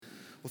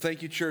Well,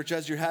 thank you, church.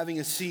 As you're having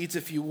a seat,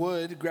 if you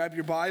would, grab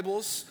your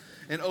Bibles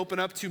and open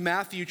up to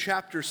Matthew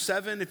chapter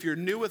 7. If you're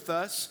new with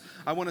us,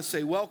 I want to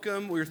say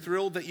welcome. We're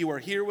thrilled that you are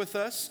here with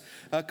us.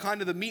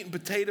 Kind of the meat and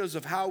potatoes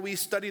of how we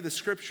study the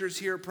scriptures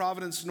here at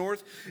Providence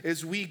North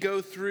is we go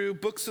through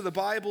books of the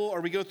Bible, or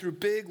we go through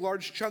big,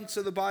 large chunks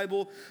of the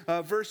Bible,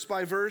 verse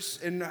by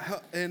verse,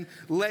 and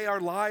lay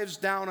our lives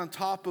down on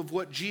top of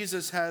what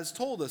Jesus has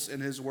told us in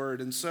his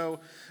word. And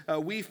so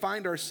we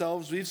find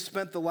ourselves, we've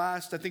spent the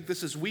last, I think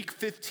this is week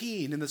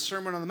 15 in the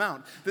Sermon on the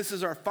Mount. This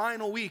is our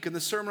final week in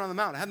the Sermon on the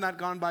Mount. Hadn't that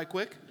gone by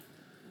quick?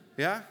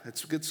 Yeah,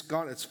 it's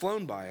gone. It's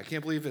flown by. I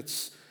can't believe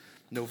it's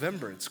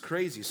November. It's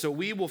crazy. So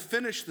we will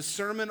finish the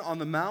Sermon on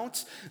the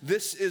Mount.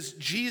 This is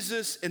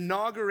Jesus'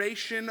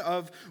 inauguration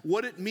of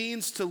what it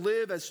means to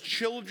live as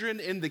children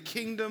in the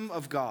kingdom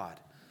of God.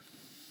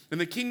 And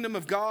the kingdom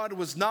of God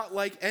was not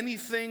like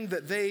anything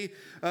that they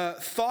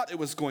thought it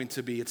was going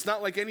to be. It's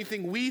not like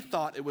anything we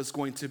thought it was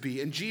going to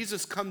be. And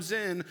Jesus comes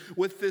in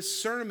with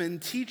this sermon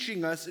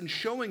teaching us and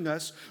showing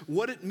us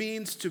what it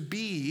means to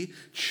be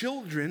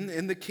children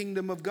in the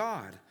kingdom of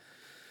God.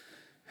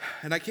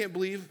 And I can't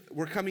believe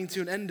we're coming to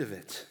an end of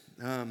it.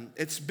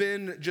 It's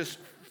been just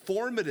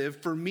formative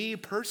for me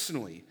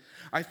personally.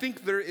 I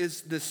think there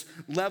is this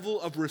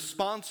level of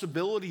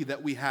responsibility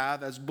that we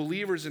have as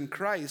believers in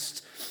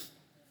Christ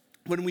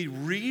when we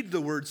read the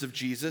words of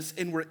Jesus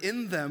and we're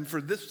in them for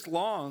this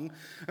long.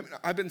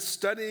 I've been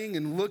studying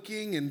and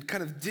looking and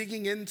kind of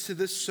digging into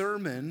this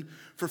sermon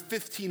for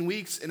 15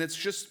 weeks, and it's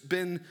just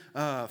been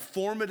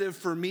formative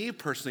for me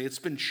personally. It's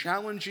been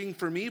challenging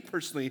for me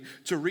personally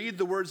to read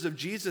the words of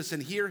Jesus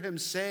and hear him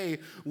say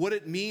what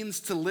it means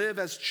to live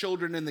as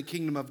children in the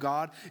kingdom of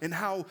God and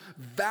how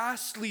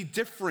vastly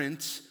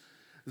different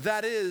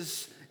that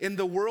is in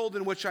the world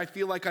in which I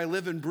feel like I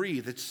live and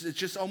breathe. It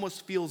just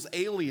almost feels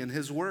alien,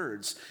 his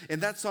words.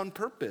 And that's on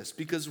purpose,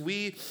 because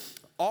we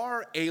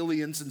are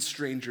aliens and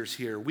strangers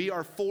here. We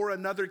are for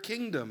another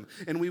kingdom,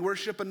 and we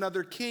worship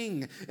another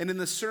king. And in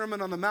the Sermon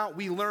on the Mount,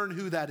 we learn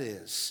who that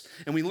is,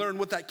 and we learn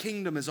what that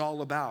kingdom is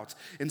all about.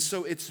 And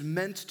so it's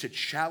meant to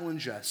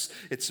challenge us.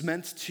 It's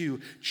meant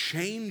to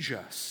change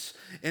us.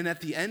 And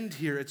at the end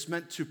here, it's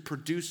meant to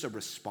produce a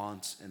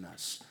response in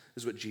us,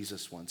 is what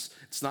Jesus wants.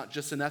 It's not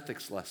just an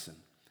ethics lesson.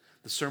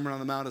 The Sermon on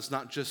the Mount is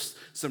not just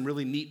some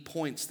really neat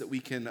points that we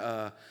can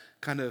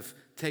kind of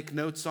take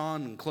notes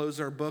on and close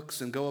our books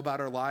and go about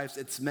our lives.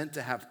 It's meant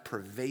to have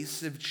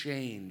pervasive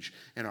change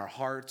in our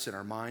hearts and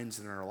our minds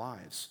and in our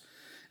lives.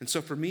 And so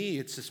for me,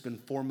 it's just been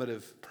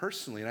formative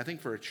personally. And I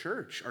think for our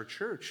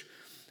church,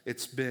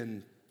 it's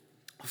been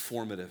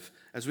formative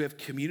as we have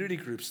community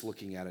groups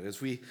looking at it,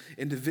 as we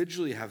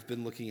individually have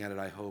been looking at it,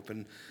 I hope.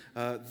 And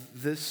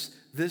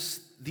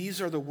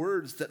these are the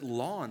words that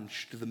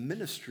launched the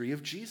ministry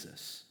of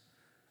Jesus.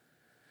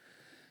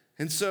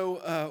 And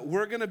so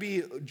we're going to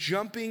be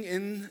jumping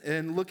in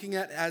and looking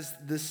at as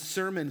this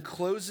sermon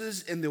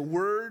closes in the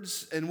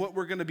words, and what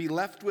we're going to be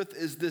left with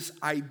is this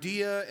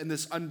idea and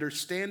this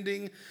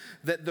understanding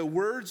that the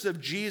words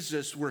of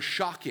Jesus were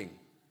shocking.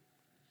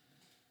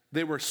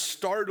 They were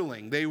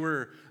startling. They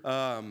were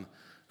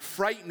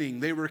frightening.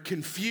 They were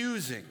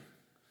confusing.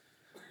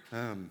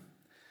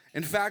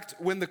 In fact,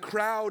 when the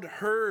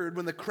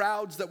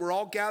crowds that were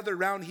all gathered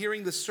around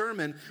hearing the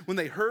sermon, when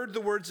they heard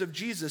the words of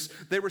Jesus,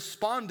 they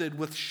responded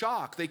with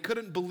shock. They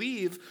couldn't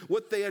believe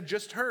what they had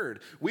just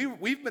heard.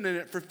 We've been in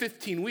it for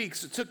 15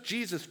 weeks. It took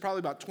Jesus probably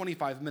about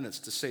 25 minutes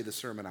to say the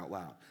sermon out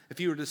loud. If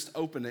you were to just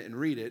open it and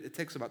read it, it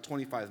takes about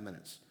 25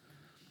 minutes.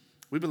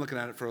 We've been looking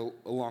at it for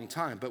a long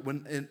time, but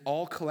when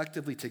all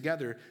collectively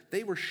together,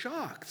 they were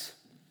shocked.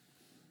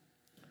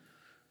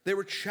 They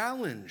were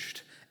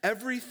challenged.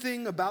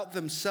 Everything about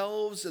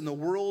themselves and the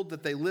world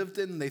that they lived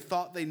in and they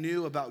thought they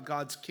knew about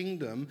God's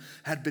kingdom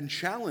had been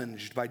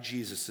challenged by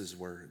Jesus'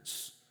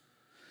 words.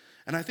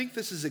 And I think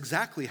this is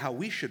exactly how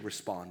we should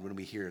respond when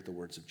we hear the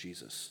words of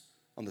Jesus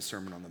on the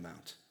Sermon on the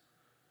Mount.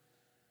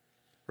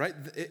 Right?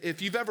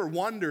 If you've ever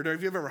wondered, or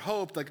if you've ever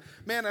hoped, like,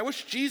 man, I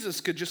wish Jesus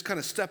could just kind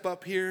of step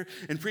up here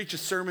and preach a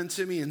sermon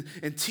to me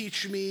and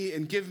teach me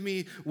and give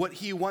me what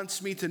he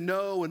wants me to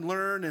know and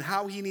learn and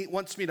how he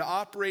wants me to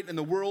operate in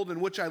the world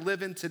in which I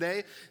live in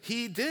today.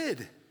 He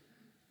did.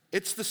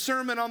 It's the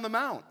Sermon on the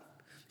Mount.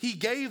 He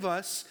gave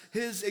us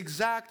his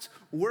exact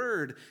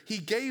word. He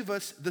gave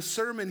us the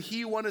sermon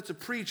he wanted to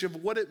preach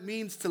of what it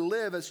means to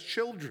live as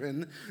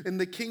children in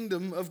the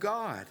kingdom of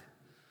God.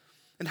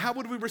 And how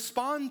would we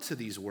respond to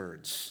these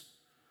words?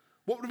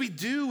 What would we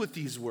do with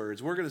these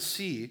words? We're going to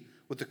see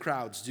what the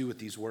crowds do with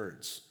these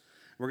words.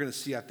 We're going to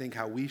see, I think,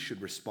 how we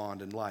should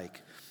respond and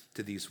like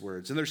to these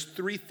words. And there's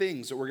three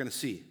things that we're going to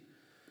see,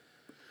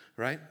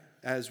 right?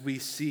 As we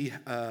see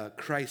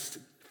Christ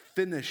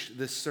finish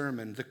this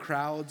sermon, the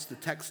crowds, the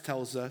text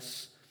tells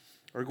us,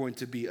 are going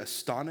to be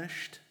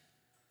astonished.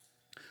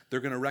 They're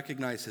going to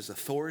recognize his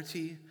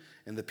authority,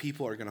 and the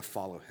people are going to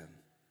follow him.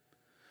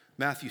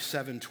 Matthew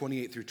 7,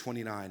 28 through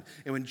 29.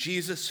 And when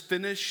Jesus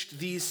finished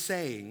these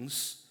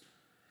sayings,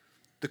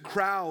 the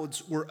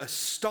crowds were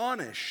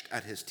astonished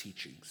at his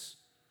teachings,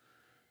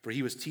 for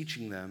he was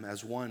teaching them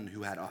as one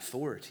who had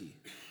authority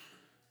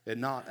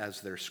and not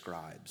as their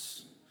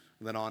scribes.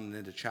 And then on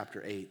into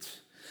chapter 8.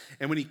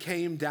 And when he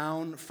came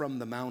down from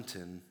the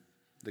mountain,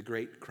 the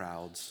great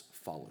crowds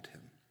followed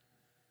him.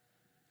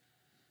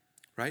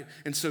 Right?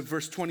 And so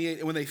verse 28,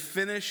 and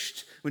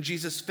when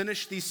Jesus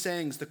finished these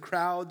sayings, the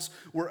crowds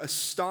were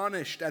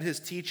astonished at his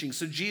teaching.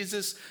 So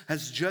Jesus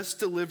has just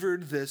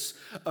delivered this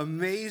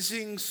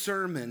amazing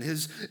sermon,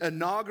 his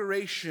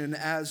inauguration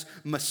as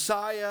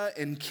Messiah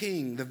and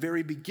King, the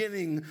very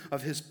beginning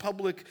of his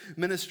public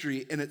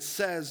ministry. And it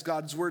says,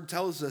 God's word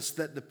tells us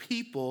that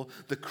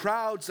the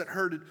crowds that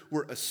heard it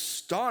were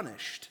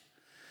astonished.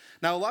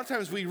 Now, a lot of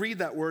times we read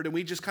that word and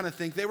we just kind of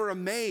think they were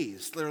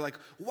amazed. They're like,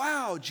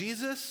 wow,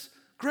 Jesus,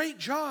 great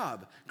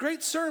job,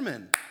 great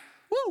sermon.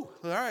 Woo,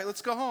 all right,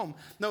 let's go home.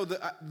 No,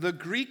 the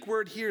Greek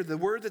word here, the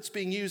word that's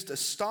being used,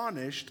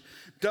 astonished,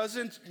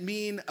 doesn't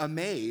mean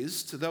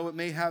amazed, though it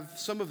may have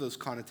some of those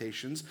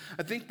connotations.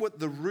 I think what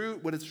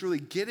it's really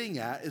getting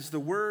at is the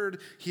word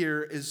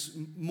here is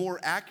more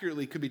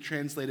accurately could be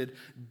translated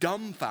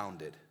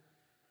dumbfounded.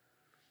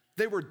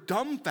 They were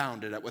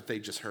dumbfounded at what they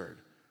just heard.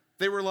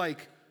 They were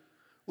like,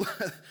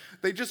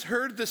 they just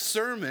heard this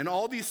sermon,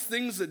 all these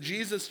things that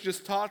Jesus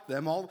just taught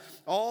them,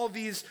 all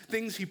these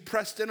things he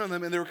pressed in on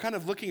them, and they were kind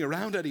of looking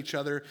around at each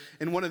other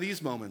in one of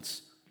these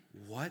moments.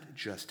 What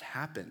just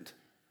happened?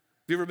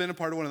 Have you ever been a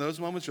part of one of those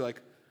moments? You're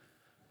like,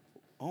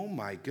 oh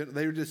my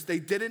goodness, they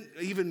didn't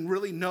even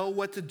really know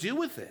what to do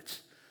with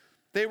it.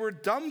 They were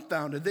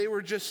dumbfounded.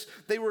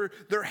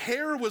 Their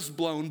hair was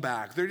blown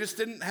back. They just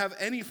didn't have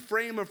any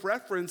frame of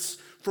reference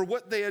for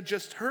what they had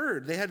just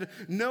heard. They had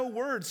no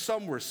words.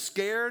 Some were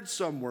scared,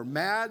 some were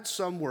mad,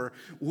 some were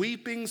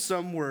weeping,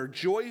 some were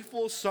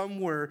joyful,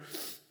 some were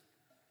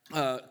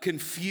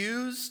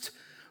confused,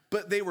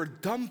 but they were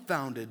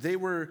dumbfounded. They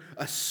were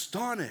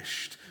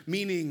astonished,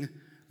 meaning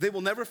they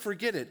will never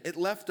forget it. It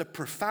left a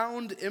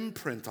profound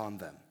imprint on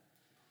them.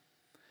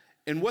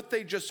 And what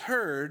they just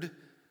heard,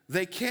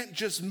 they can't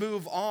just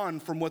move on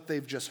from what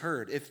they've just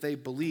heard if they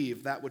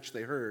believe that which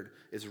they heard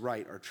is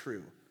right or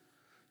true.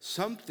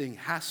 Something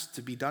has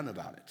to be done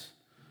about it.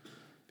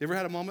 You ever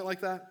had a moment like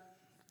that?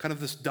 Kind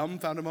of this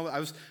dumbfounded moment? I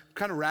was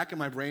kind of racking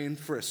my brain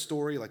for a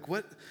story, like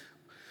what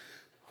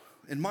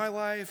in my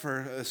life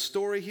or a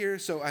story here.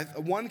 So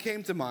one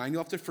came to mind.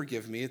 You'll have to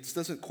forgive me. It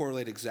doesn't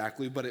correlate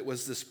exactly, but it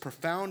was this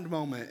profound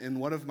moment in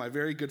one of my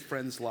very good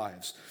friends'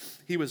 lives.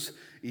 He was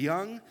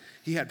young.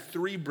 He had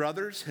 3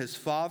 brothers. His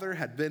father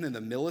had been in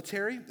the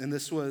military, and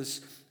this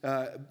was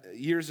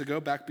years ago,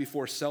 back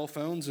before cell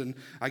phones, and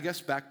I guess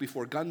back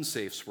before gun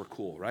safes were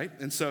cool, right?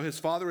 And so his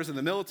father was in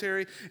the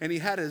military, and he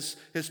had his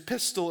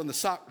pistol in the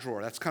sock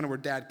drawer. That's kind of where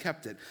Dad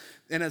kept it.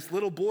 And as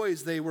little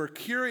boys, they were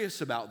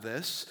curious about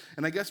this,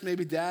 and I guess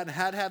maybe Dad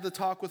had the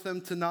talk with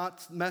them to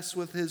not mess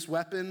with his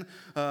weapon,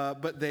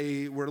 but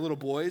they were little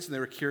boys, and they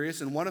were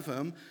curious, and one of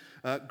them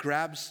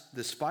grabs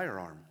this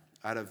firearm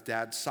out of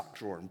Dad's sock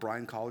drawer in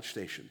Bryan College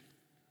Station.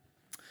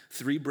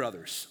 3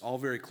 brothers, all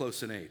very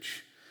close in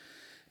age.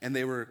 And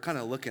they were kind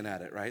of looking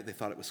at it, right? They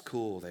thought it was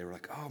cool. They were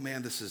like, oh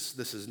man, this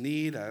is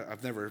neat.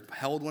 I've never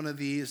held one of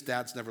these.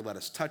 Dad's never let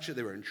us touch it.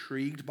 They were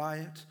intrigued by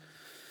it.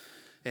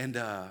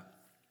 And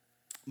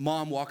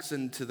Mom walks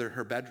into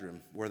her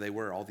bedroom where they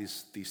were, all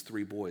these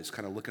 3 boys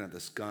kind of looking at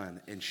this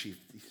gun. And she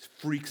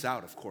freaks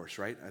out, of course,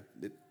 right?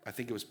 I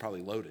think it was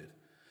probably loaded.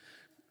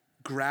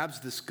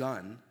 Grabs this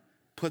gun,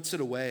 puts it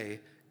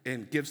away,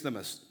 and gives them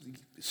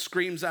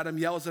screams at him,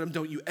 yells at him,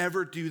 don't you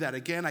ever do that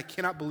again. I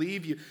cannot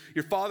believe you.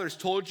 Your father's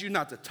told you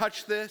not to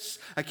touch this.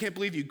 I can't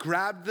believe you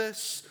grabbed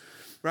this,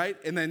 right?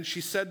 And then she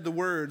said the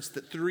words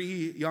that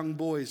 3 young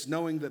boys,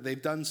 knowing that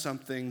they've done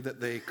something that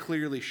they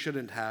clearly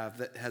shouldn't have,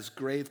 that has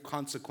grave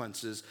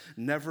consequences,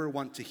 never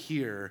want to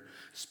hear,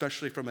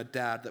 especially from a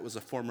dad that was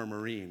a former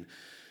Marine.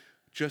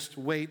 Just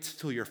wait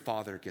till your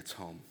father gets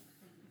home.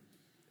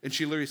 And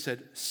she literally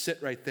said,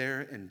 sit right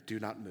there and do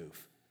not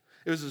move.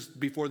 It was just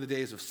before the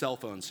days of cell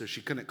phones, so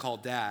she couldn't call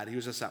Dad. He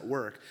was just at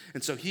work.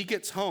 And so he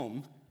gets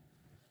home,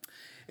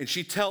 and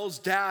she tells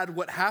Dad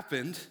what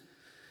happened,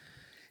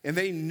 and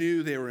they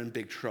knew they were in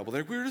big trouble.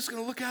 We were just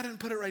going to look at it and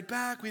put it right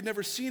back. We'd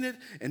never seen it.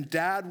 And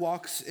Dad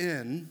walks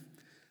in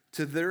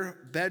to their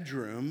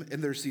bedroom,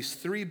 and there's these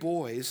 3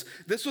 boys.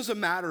 This was a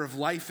matter of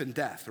life and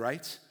death,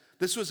 right?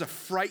 This was a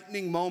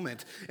frightening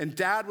moment, and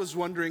Dad was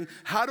wondering,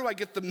 how do I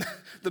get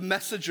the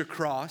message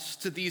across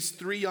to these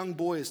 3 young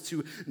boys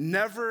to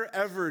never,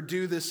 ever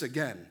do this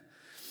again?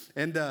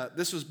 And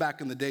this was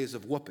back in the days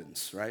of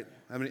whoopings, right?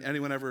 I mean,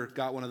 anyone ever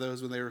got one of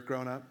those when they were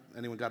growing up?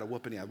 Anyone got a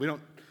whooping? Yeah, we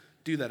don't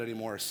do that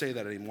anymore or say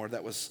that anymore.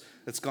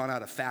 It's gone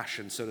out of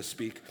fashion, so to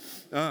speak.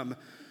 He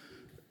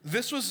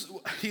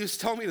was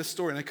telling me the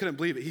story, and I couldn't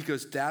believe it. He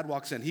goes, Dad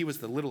walks in. He was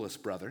the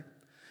littlest brother.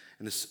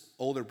 And his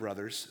older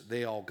brothers,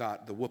 they all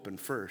got the whooping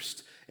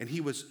first. And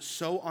he was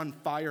so on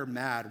fire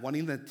mad,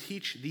 wanting to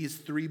teach these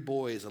 3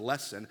 boys a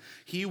lesson.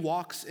 He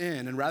walks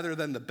in, and rather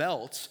than the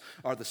belts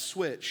or the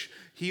switch,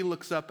 he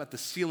looks up at the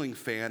ceiling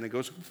fan and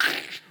goes,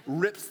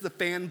 rips the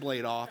fan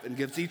blade off and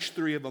gives each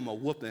 3 of them a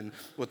whooping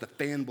with the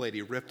fan blade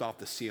he ripped off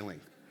the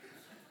ceiling.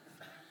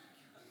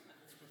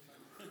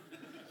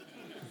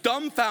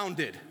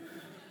 Dumbfounded.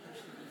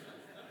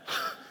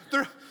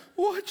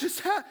 what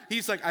just happened?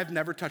 He's like, I've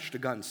never touched a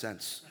gun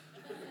since.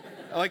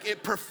 Like,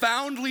 it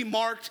profoundly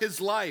marked his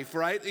life,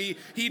 right?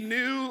 He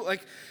knew,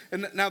 like,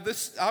 and now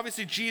this,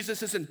 obviously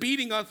Jesus isn't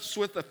beating us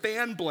with a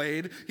fan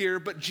blade here,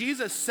 but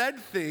Jesus said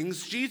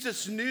things.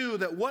 Jesus knew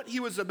that what he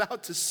was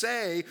about to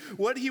say,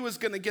 what he was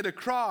going to get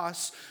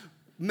across,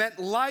 meant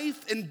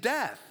life and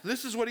death.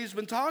 This is what he's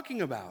been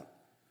talking about.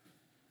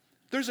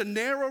 There's a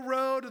narrow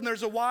road and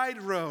there's a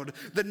wide road.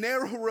 The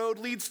narrow road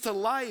leads to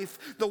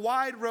life. The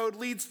wide road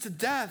leads to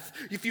death.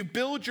 If you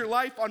build your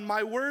life on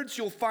my words,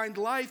 you'll find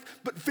life,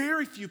 but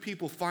very few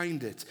people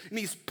find it. And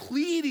he's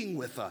pleading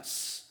with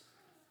us.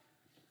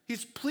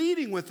 He's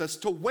pleading with us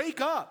to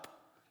wake up.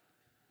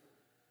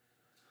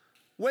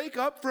 Wake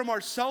up from our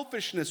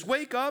selfishness.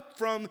 Wake up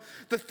from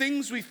the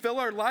things we fill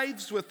our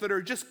lives with that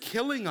are just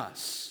killing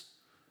us.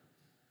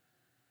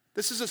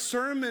 This is a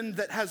sermon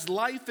that has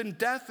life and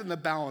death in the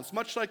balance,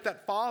 much like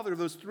that father of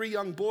those 3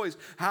 young boys.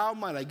 How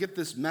might I get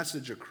this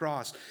message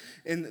across?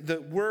 And the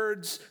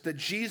words that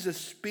Jesus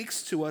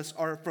speaks to us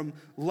are from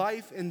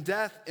life and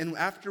death, and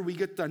after we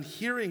get done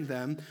hearing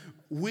them,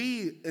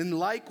 we, in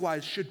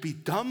likewise, should be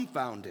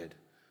dumbfounded.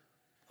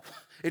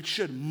 It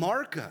should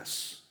mark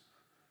us.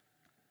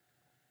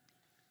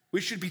 We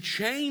should be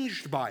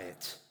changed by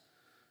it.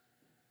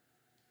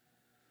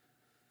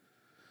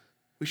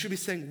 We should be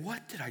saying,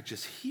 what did I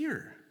just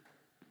hear?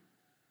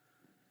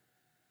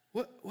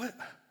 What?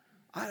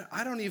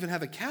 I don't even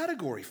have a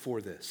category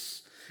for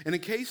this. And in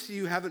case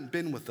you haven't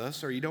been with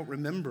us or you don't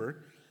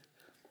remember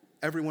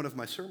every one of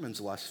my sermons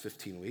the last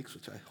 15 weeks,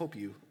 which I hope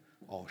you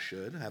all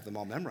should, have them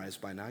all memorized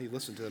by now. You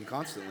listen to them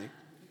constantly.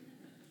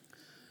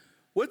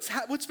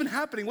 What's been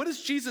happening? What has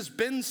Jesus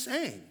been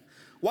saying?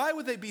 Why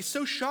would they be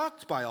so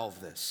shocked by all of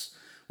this?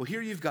 Well,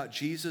 here you've got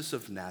Jesus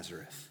of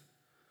Nazareth.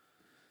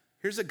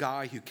 Here's a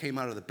guy who came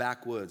out of the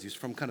backwoods. He's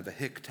from kind of a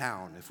hick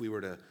town, if we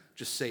were to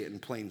just say it in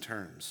plain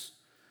terms.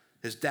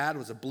 His dad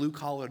was a blue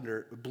collar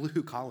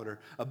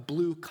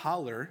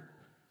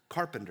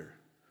carpenter.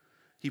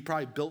 He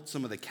probably built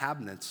some of the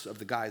cabinets of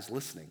the guys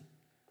listening.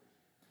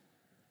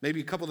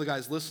 Maybe a couple of the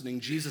guys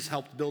listening, Jesus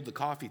helped build the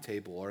coffee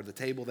table or the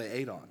table they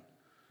ate on.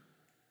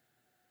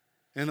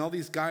 And all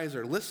these guys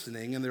are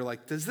listening and they're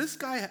like,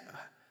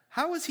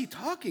 how is he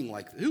talking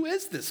like, who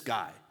is this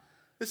guy?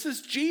 This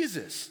is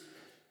Jesus,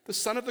 the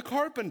son of the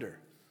carpenter.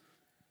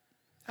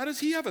 How does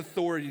he have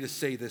authority to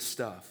say this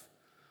stuff?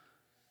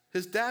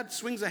 His dad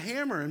swings a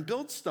hammer and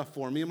builds stuff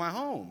for me in my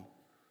home.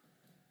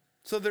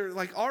 So they're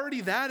like,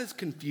 already that is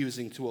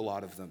confusing to a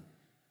lot of them.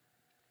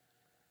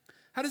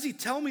 How does he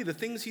tell me the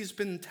things he's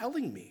been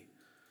telling me?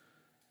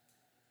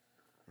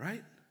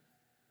 Right?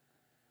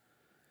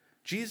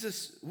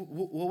 Jesus,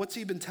 well, what's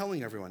he been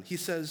telling everyone? He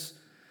says,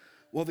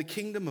 well, the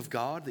kingdom of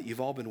God that you've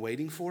all been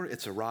waiting for,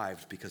 it's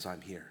arrived because I'm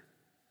here.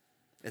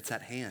 It's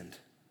at hand.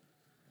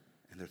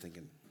 And they're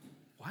thinking,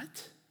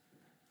 what?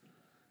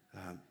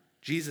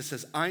 Jesus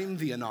says, I'm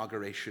the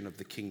inauguration of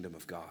the kingdom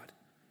of God.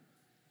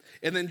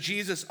 And then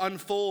Jesus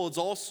unfolds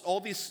all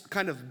these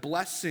kind of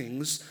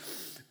blessings,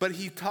 but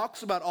he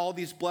talks about all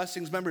these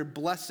blessings. Remember,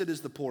 blessed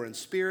is the poor in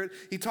spirit.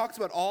 He talks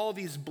about all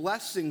these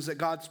blessings that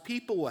God's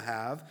people will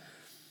have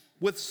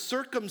with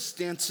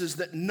circumstances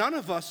that none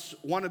of us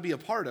want to be a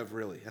part of,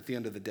 really, at the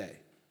end of the day.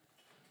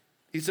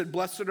 He said,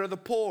 blessed are the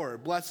poor,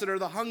 blessed are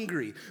the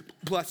hungry,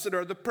 blessed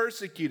are the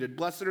persecuted,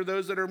 blessed are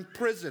those that are in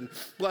prison,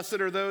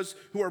 blessed are those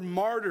who are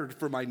martyred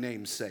for my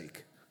name's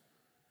sake.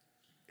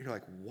 You're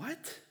like,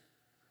 what?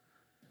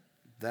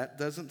 That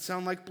doesn't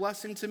sound like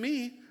blessing to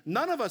me.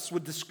 None of us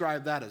would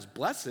describe that as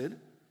blessed.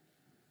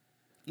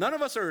 None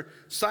of us are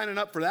signing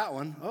up for that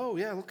one. Oh,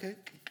 yeah, okay,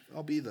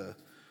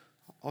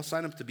 I'll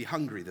sign up to be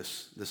hungry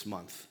this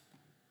month.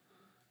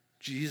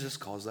 Jesus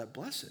calls that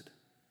blessed.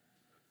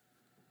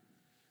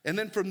 And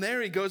then from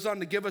there, he goes on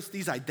to give us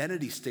these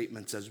identity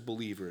statements as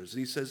believers. And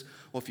he says,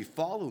 well, if you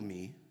follow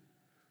me,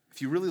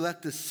 if you really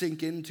let this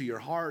sink into your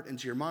heart,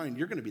 into your mind,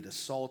 you're going to be the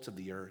salt of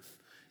the earth,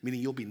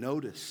 meaning you'll be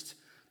noticed.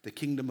 The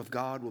kingdom of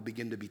God will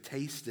begin to be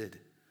tasted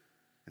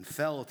and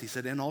felt. He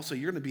said, and also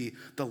you're going to be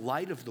the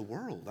light of the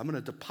world. I'm going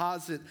to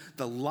deposit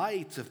the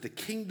light of the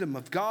kingdom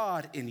of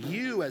God in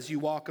you as you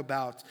walk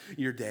about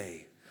your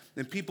day.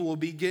 And people will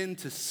begin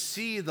to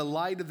see the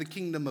light of the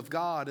kingdom of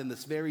God in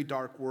this very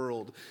dark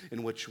world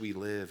in which we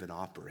live and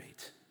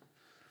operate.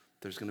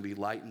 There's going to be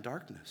light and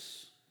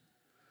darkness.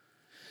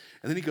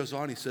 And then he goes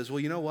on, he says, well,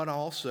 you know what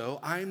also?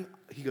 I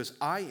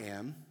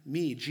am,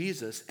 me,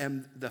 Jesus,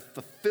 am the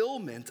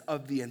fulfillment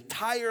of the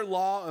entire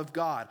law of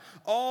God.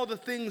 All the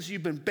things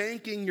you've been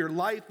banking your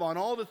life on,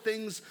 all the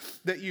things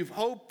that you've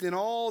hoped in,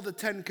 all the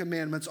 10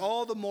 commandments,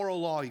 all the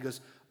moral law. He goes,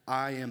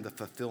 I am the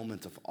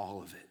fulfillment of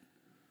all of it.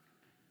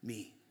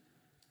 Me.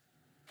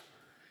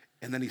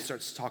 And then he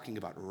starts talking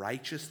about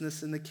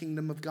righteousness in the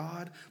kingdom of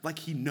God, like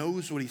he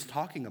knows what he's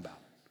talking about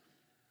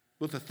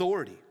with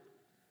authority.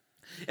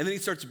 And then he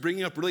starts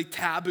bringing up really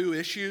taboo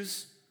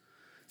issues,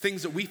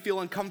 things that we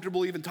feel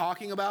uncomfortable even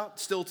talking about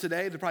still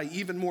today. They're probably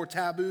even more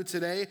taboo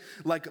today,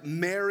 like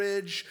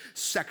marriage,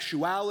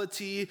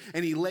 sexuality,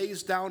 and he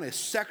lays down a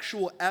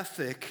sexual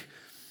ethic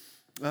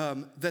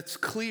that's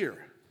clear.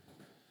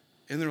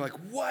 And they're like,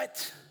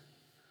 what?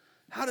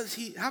 How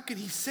can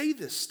he say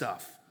this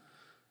stuff?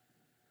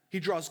 He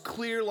draws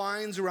clear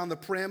lines around the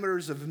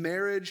parameters of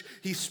marriage.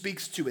 He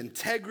speaks to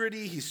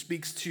integrity. He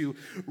speaks to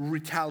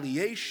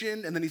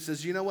retaliation. And then he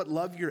says, you know what?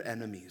 Love your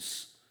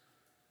enemies.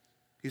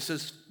 He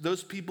says,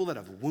 those people that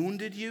have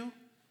wounded you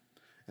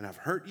and have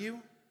hurt you,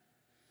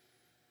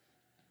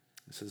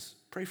 he says,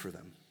 pray for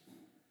them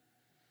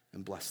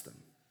and bless them.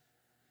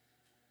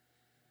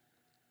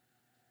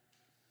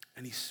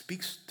 And he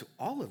speaks to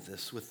all of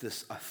this with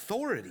this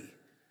authority.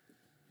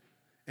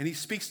 And he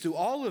speaks to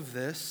all of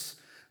this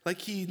like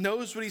he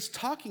knows what he's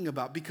talking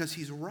about because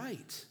he's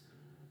right.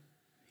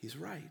 He's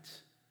right.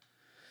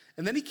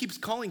 And then he keeps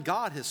calling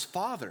God his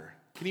father.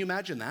 Can you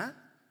imagine that?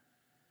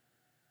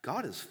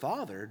 God his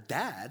father,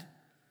 dad.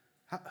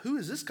 Who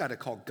is this guy to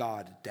call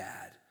God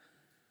dad?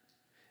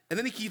 And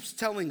then he keeps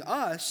telling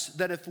us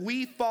that if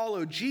we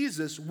follow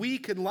Jesus, we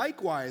can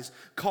likewise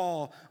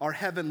call our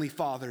heavenly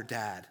Father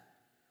dad.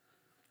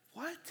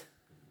 What?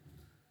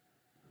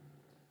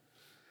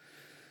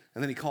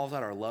 And then he calls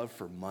out our love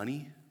for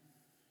money,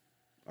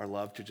 our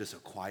love to just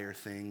acquire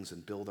things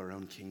and build our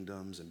own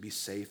kingdoms and be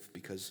safe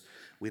because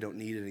we don't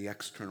need any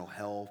external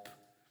help.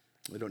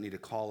 We don't need to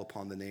call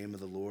upon the name of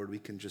the Lord. We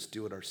can just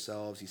do it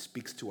ourselves. He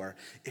speaks to our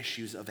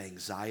issues of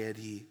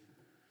anxiety,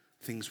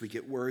 things we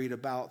get worried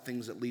about,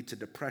 things that lead to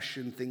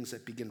depression, things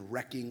that begin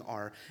wrecking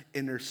our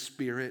inner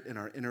spirit and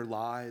our inner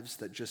lives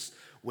that just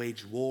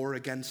wage war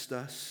against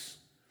us.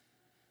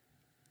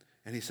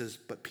 And he says,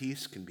 but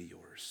peace can be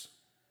yours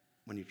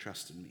when you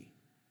trust in me.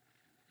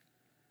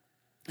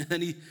 And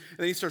then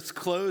he starts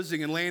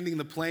closing and landing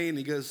the plane.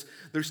 He goes,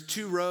 there's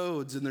two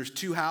roads and there's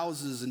two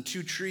houses and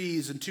two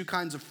trees and two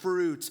kinds of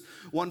fruits,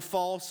 one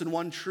false and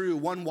one true,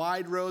 one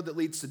wide road that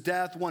leads to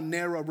death, one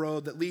narrow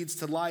road that leads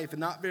to life. And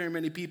not very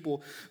many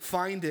people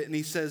find it. And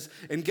he says,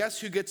 and guess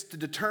who gets to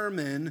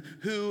determine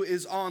who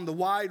is on the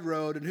wide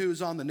road and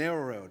who's on the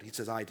narrow road? He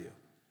says, I do.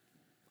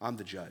 I'm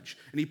the judge.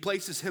 And he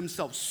places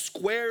himself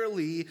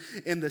squarely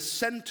in the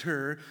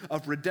center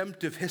of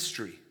redemptive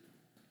history.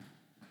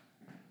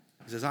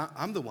 He says,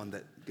 I'm the one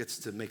that gets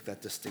to make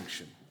that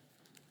distinction.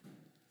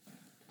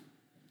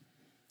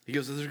 He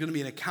goes, there's going to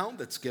be an account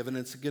that's given,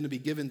 and it's going to be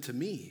given to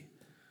me.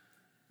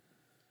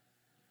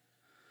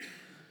 And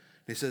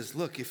he says,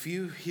 look, if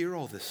you hear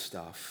all this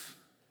stuff,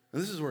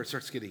 and this is where it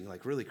starts getting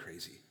like really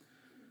crazy.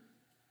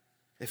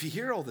 If you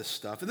hear all this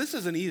stuff, and this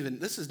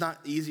is not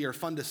easy or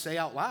fun to say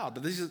out loud,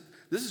 but this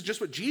is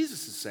just what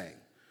Jesus is saying.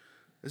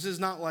 This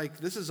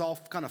is all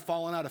kind of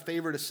fallen out of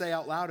favor to say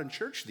out loud in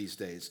church these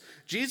days.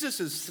 Jesus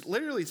is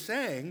literally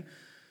saying,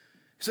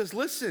 he says,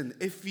 listen,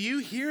 if you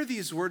hear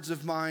these words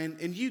of mine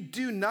and you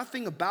do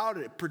nothing about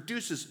it, it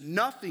produces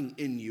nothing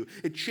in you.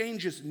 It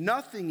changes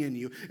nothing in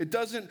you. It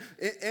doesn't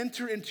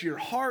enter into your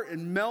heart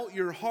and melt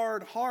your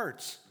hard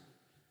hearts.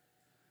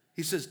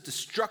 He says,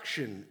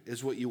 destruction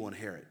is what you will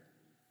inherit.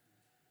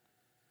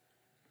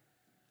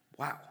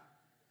 Wow.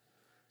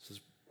 He says,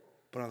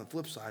 but on the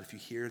flip side, if you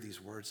hear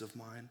these words of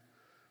mine,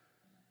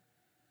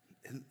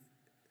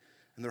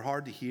 and they're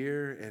hard to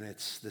hear, and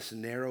it's this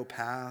narrow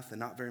path, and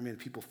not very many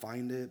people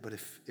find it. But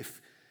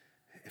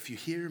if you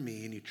hear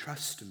me and you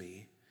trust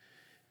me,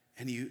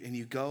 and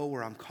you go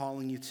where I'm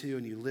calling you to,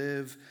 and you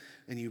live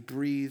and you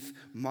breathe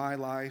my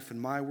life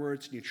and my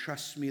words, and you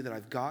trust me that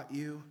I've got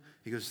you,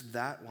 he goes,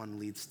 that one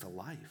leads to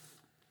life.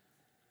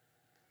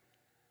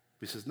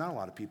 He says, not a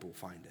lot of people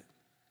find it.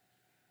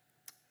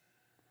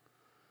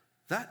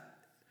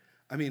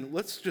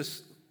 Let's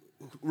just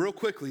real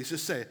quickly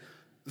just say,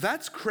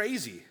 that's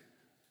crazy.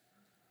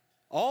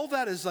 All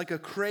that is like a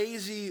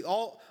crazy,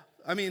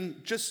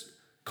 just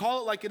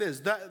call it like it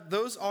is.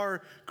 Those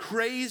are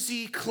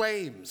crazy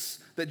claims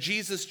that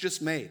Jesus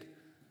just made.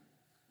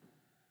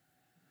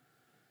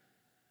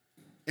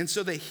 And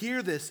so they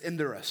hear this and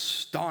they're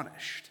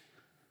astonished.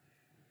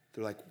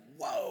 They're like,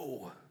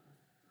 whoa.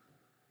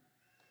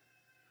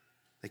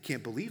 They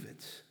can't believe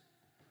it.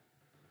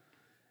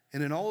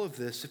 And in all of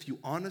this, if you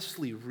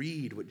honestly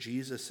read what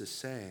Jesus is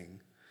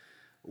saying,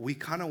 we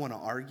kind of want to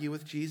argue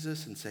with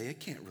Jesus and say,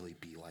 it can't really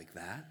be like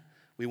that.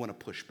 We want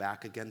to push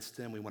back against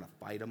him. We want to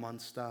fight him on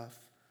stuff.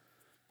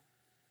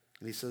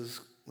 And he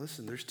says,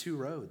 listen, there's two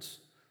roads.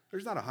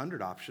 There's not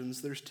 100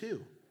 options. There's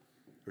two.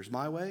 There's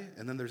my way,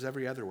 and then there's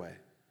every other way.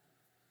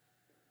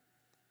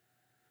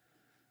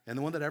 And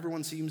the one that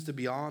everyone seems to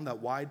be on, that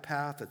wide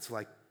path that's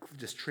like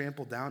just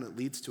trampled down, it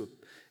leads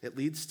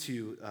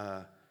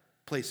to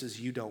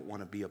places you don't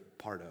want to be a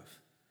part of.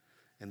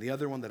 And the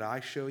other one that I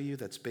show you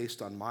that's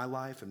based on my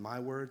life and my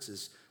words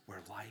is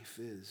where life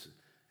is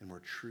and where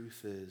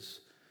truth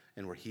is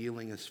and where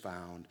healing is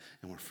found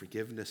and where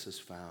forgiveness is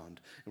found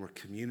and where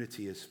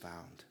community is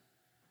found.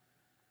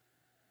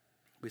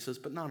 He says,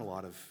 but not a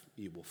lot of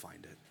you will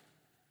find it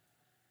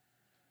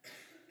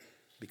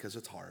because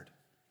it's hard.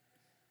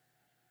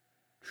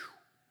 Whew.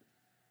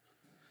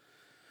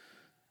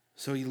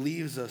 So he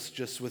leaves us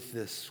just with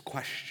this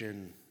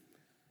question,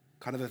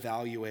 kind of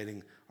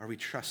evaluating, are we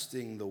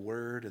trusting the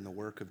word and the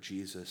work of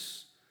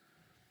Jesus?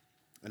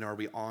 And are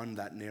we on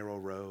that narrow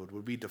road?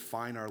 Would we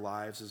define our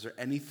lives? Is there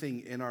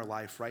anything in our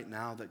life right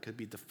now that could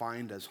be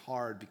defined as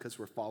hard because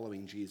we're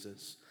following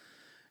Jesus?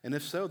 And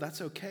if so,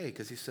 that's okay,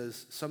 because he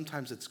says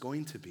sometimes it's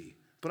going to be.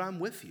 But I'm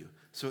with you,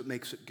 so it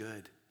makes it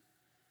good.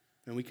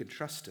 And we can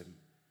trust him.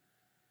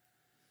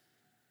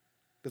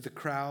 But the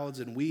crowds,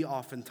 and we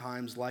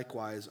oftentimes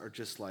likewise are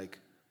just like,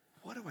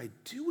 what do I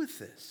do with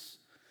this?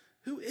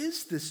 Who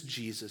is this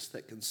Jesus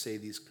that can say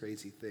these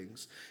crazy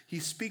things? He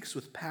speaks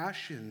with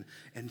passion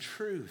and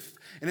truth.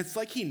 And it's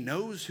like he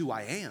knows who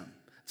I am.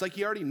 It's like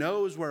he already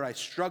knows where I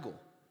struggle.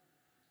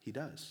 He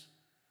does.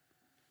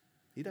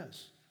 He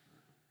does.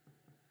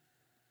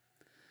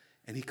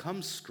 And he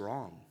comes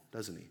strong,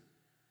 doesn't he?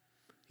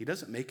 He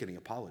doesn't make any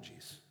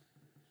apologies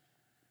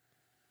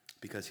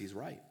because he's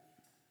right.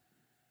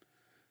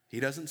 He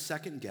doesn't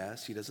second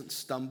guess, he doesn't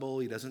stumble,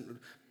 he doesn't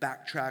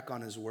backtrack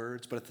on his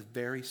words, but at the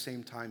very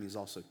same time, he's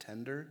also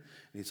tender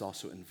and he's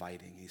also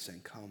inviting. He's saying,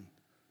 come,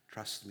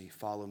 trust me,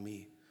 follow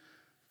me.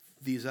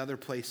 These other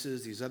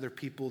places, these other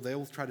people, they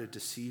will try to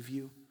deceive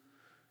you.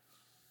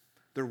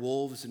 They're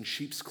wolves in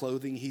sheep's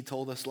clothing, he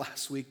told us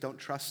last week. Don't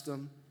trust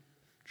them,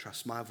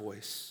 trust my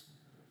voice.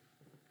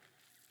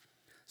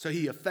 So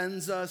he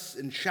offends us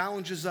and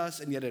challenges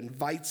us and yet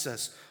invites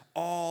us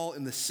all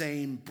in the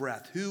same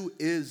breath. Who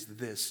is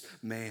this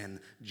man,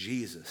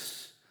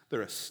 Jesus?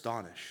 They're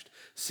astonished.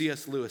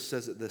 C.S. Lewis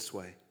says it this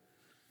way.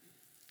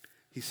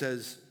 He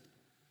says,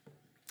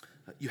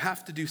 you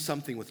have to do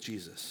something with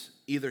Jesus.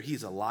 Either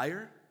he's a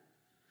liar,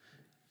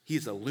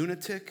 he's a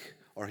lunatic,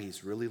 or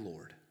he's really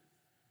Lord.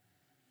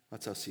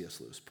 That's how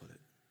C.S. Lewis put it.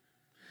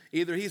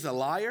 Either he's a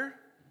liar,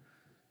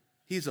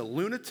 he's a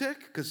lunatic,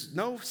 because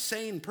no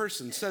sane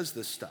person says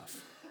this stuff,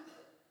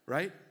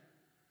 right?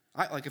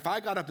 Like if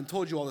I got up and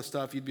told you all this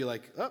stuff, you'd be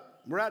like, oh,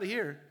 we're out of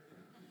here.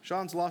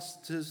 Sean's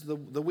lost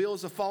the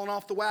wheels have fallen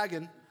off the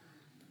wagon.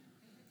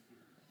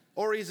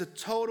 Or he's a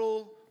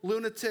total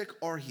lunatic,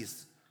 or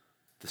he's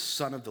the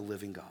Son of the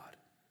living God.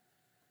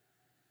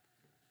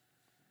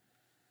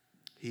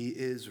 He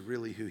is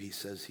really who he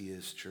says he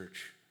is,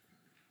 church.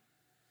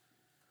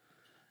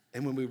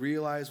 And when we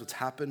realize what's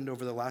happened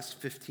over the last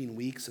 15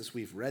 weeks as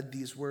we've read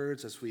these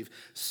words, as we've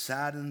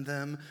sat in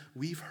them,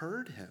 we've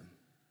heard him.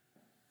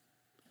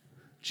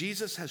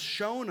 Jesus has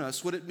shown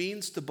us what it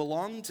means to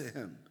belong to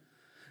him.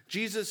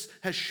 Jesus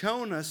has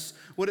shown us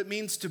what it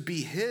means to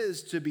be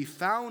his, to be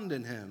found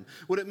in him,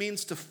 what it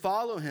means to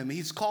follow him.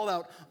 He's called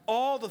out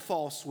all the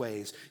false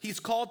ways.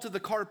 He's called to the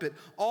carpet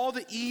all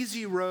the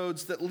easy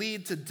roads that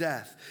lead to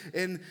death.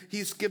 And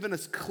he's given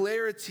us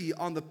clarity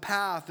on the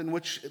path in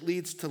which it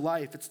leads to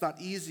life. It's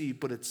not easy,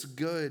 but it's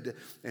good,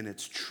 and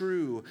it's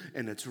true,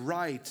 and it's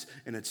right,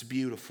 and it's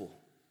beautiful.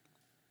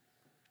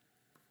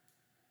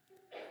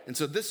 And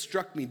so this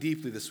struck me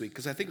deeply this week,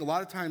 because I think a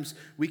lot of times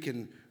we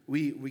can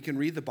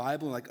read the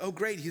Bible and like, oh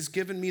great, he's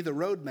given me the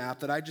roadmap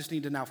that I just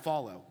need to now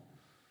follow.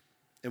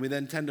 And we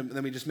then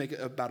we just make it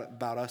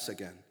about us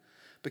again.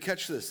 But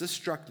catch this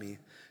struck me.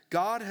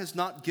 God has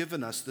not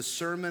given us the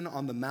Sermon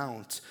on the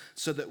Mount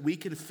so that we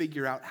can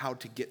figure out how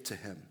to get to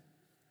him.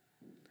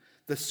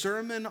 The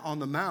Sermon on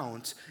the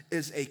Mount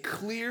is a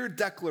clear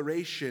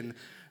declaration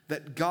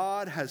that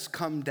God has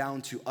come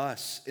down to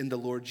us in the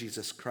Lord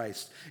Jesus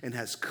Christ and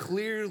has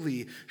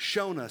clearly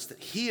shown us that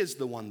he is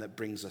the one that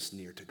brings us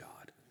near to God.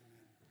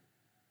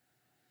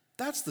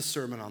 That's the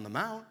Sermon on the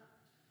Mount.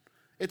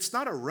 It's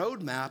not a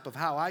roadmap of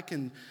how I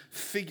can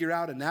figure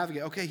out and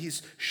navigate. Okay,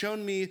 he's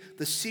shown me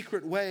the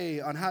secret way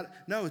on how.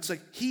 No, it's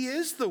like he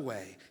is the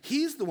way.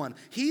 He's the one.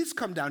 He's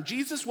come down.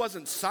 Jesus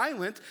wasn't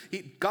silent.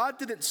 God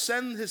didn't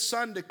send his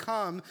son to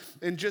come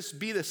and just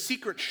be the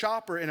secret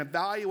shopper and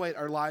evaluate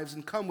our lives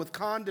and come with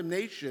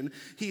condemnation.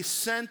 He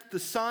sent the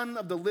Son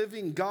of the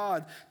living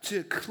God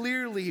to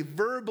clearly,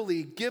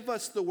 verbally give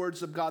us the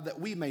words of God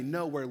that we may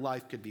know where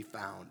life could be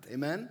found.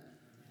 Amen?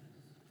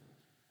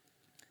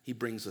 He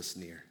brings us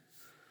near.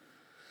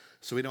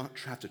 So we don't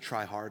have to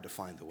try hard to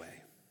find the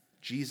way.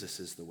 Jesus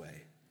is the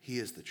way. He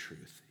is the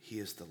truth. He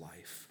is the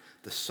life.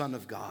 The Son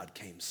of God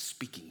came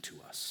speaking to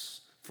us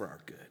for our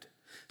good.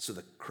 So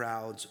the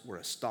crowds were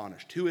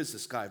astonished. Who is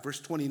this guy? Verse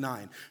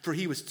 29, for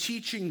he was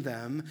teaching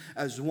them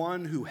as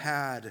one who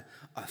had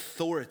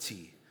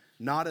authority,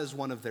 not as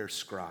one of their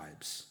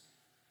scribes.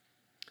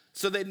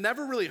 So they'd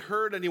never really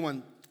heard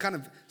anyone kind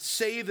of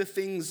say the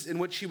things in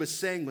which he was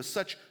saying with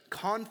such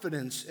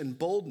confidence and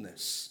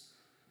boldness.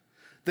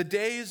 The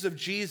days of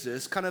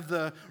Jesus, kind of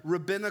the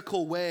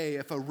rabbinical way,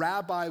 if a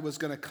rabbi was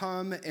going to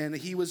come and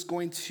he was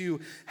going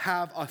to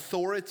have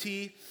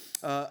authority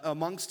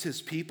amongst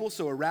his people,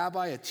 so a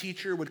rabbi, a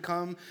teacher would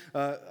come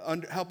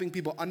helping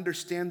people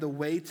understand the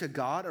way to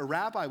God. A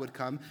rabbi would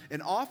come,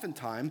 and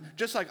oftentimes,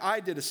 just like I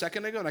did a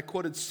second ago, and I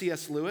quoted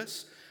C.S.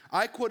 Lewis,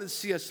 I quoted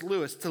C.S.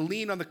 Lewis to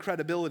lean on the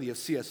credibility of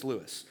C.S.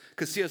 Lewis,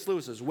 because C.S.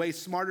 Lewis is way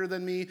smarter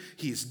than me.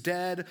 He's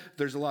dead.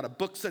 There's a lot of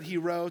books that he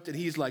wrote, and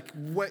he's like,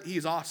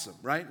 he's awesome,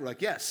 right? We're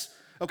like, yes.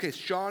 Okay,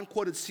 Sean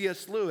quoted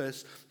C.S.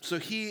 Lewis, so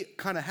he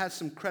kind of has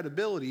some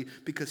credibility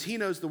because he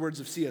knows the words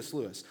of C.S.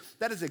 Lewis.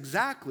 That is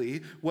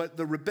exactly what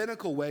the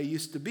rabbinical way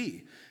used to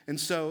be. And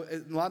so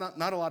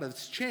not a lot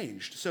has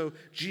changed. So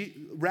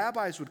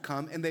rabbis would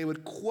come and they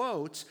would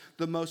quote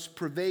the most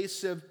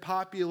pervasive,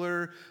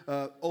 popular,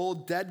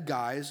 old dead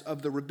guys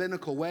of the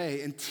rabbinical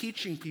way and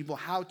teaching people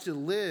how to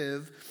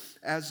live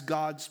as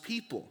God's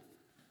people.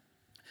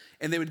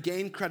 And they would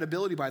gain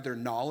credibility by their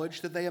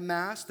knowledge that they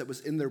amassed that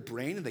was in their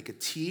brain, and they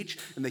could teach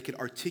and they could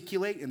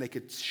articulate and they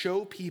could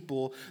show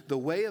people the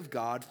way of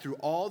God through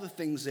all the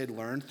things they'd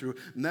learned, through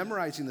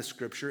memorizing the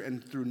scripture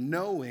and through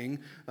knowing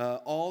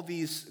all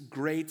these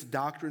great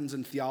doctrines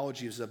and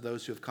theologies of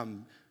those who have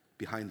come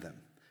behind them.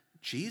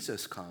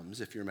 Jesus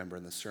comes, if you remember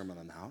in the Sermon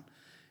on the Mount,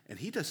 and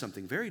he does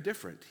something very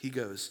different. He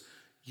goes,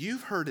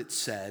 "You've heard it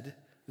said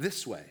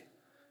this way."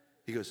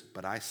 He goes,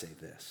 "But I say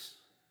this."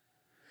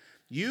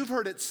 You've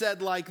heard it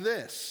said like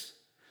this.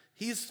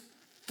 He's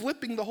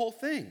flipping the whole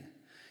thing.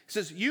 He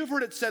says, you've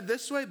heard it said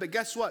this way, but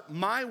guess what?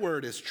 My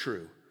word is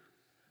true.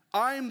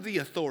 I'm the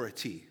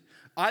authority.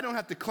 I don't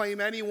have to claim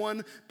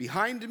anyone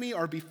behind me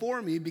or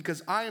before me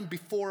because I am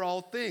before all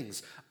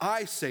things.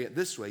 I say it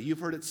this way. You've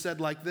heard it said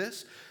like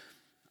this.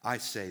 I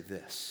say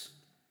this.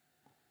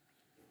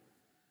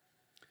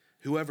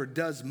 Whoever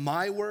does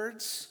my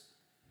words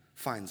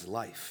finds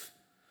life,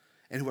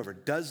 and whoever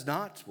does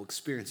not will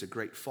experience a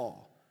great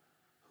fall.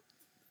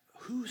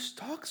 Who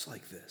talks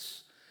like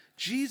this?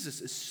 Jesus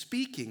is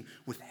speaking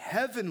with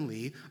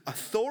heavenly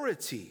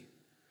authority.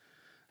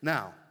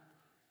 Now,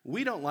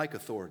 we don't like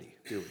authority,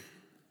 do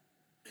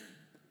we?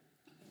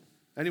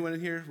 Anyone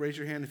in here, raise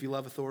your hand if you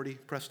love authority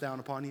pressed down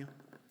upon you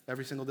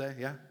every single day?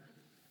 Yeah?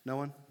 No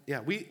one?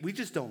 Yeah, we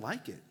just don't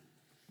like it.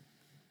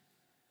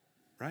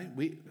 Right?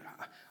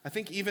 I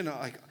think even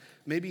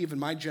maybe even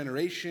my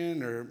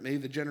generation or maybe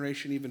the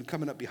generation even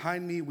coming up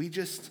behind me,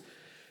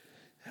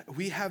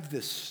 we have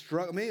this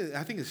struggle. Maybe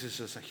I think it's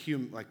just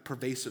a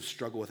pervasive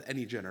struggle with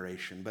any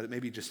generation, but it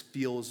maybe just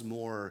feels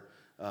more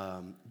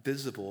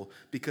visible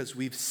because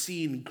we've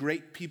seen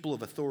great people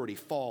of authority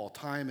fall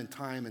time and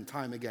time and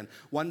time again.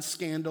 One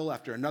scandal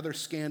after another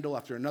scandal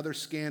after another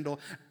scandal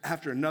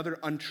after another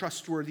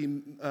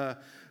untrustworthy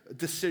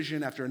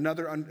decision after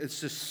another.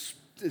 It's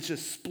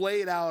just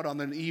splayed out on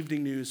the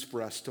evening news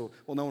for us to.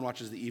 Well, no one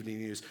watches the evening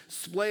news.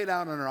 Splayed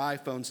out on our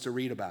iPhones to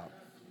read about,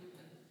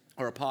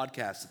 or a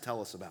podcast to tell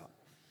us about.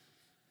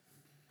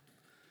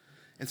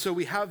 And so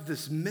we have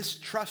this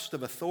mistrust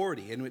of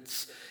authority,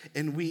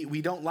 and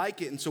we don't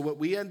like it. And so what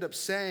we end up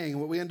saying,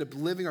 what we end up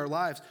living our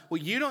lives,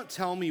 well, you don't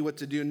tell me what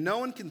to do. No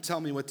one can tell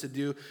me what to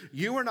do.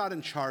 You are not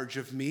in charge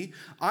of me.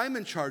 I'm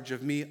in charge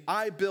of me.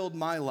 I build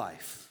my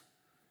life.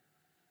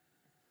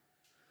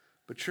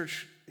 But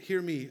church, hear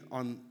me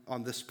on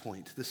this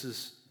point. This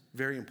is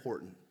very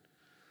important.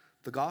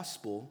 The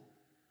gospel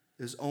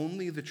is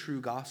only the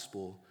true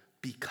gospel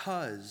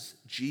because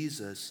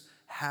Jesus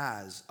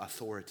has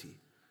authority.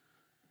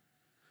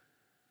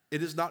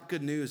 It is not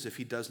good news if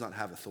he does not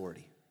have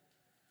authority.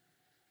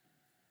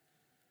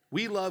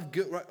 We love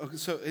good.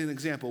 So, an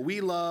example, we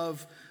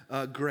love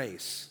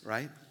grace,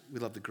 right? We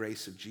love the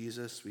grace of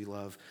Jesus. We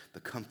love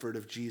the comfort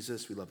of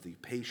Jesus. We love the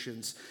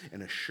patience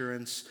and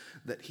assurance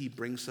that he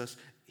brings us.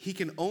 He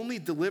can only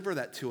deliver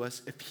that to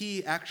us if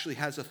he actually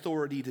has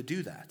authority to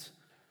do that.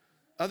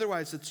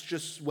 Otherwise, it's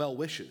just well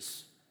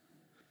wishes.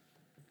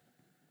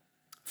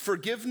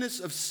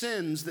 Forgiveness of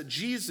sins that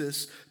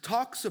Jesus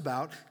talks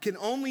about can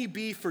only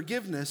be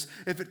forgiveness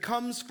if it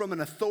comes from an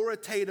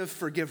authoritative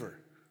forgiver.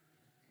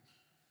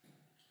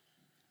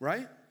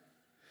 Right?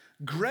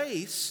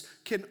 Grace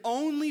can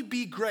only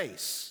be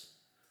grace.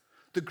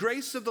 The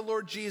grace of the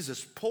Lord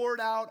Jesus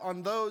poured out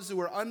on those who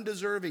are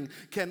undeserving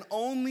can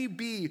only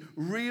be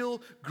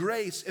real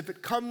grace if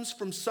it comes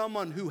from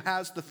someone who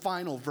has the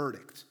final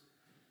verdict,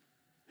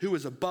 who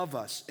is above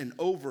us and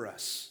over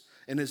us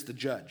and is the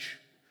judge.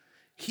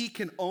 He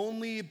can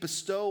only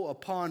bestow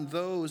upon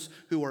those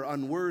who are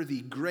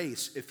unworthy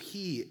grace if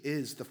he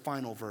is the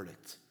final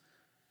verdict.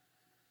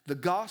 The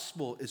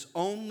gospel is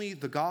only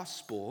the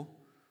gospel,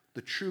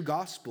 the true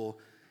gospel,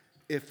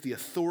 if the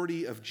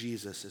authority of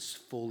Jesus is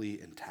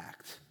fully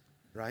intact,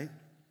 right?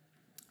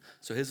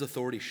 So his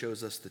authority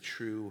shows us the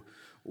true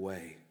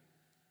way.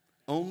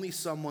 Only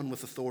someone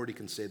with authority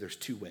can say there's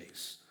two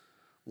ways.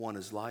 One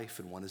is life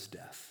and one is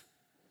death.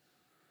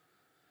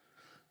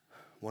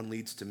 One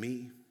leads to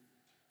me.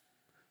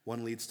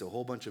 One leads to a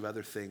whole bunch of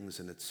other things,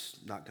 and it's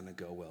not going to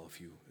go well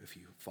if you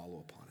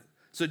follow upon it.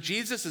 So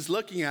Jesus is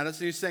looking at us,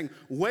 and he's saying,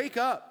 wake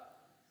up.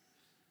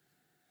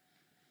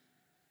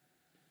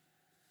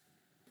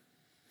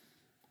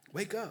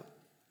 Wake up.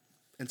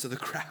 And so the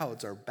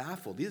crowds are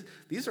baffled.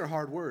 These are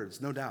hard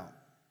words, no doubt.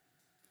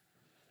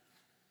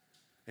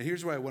 And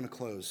here's where I want to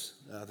close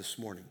this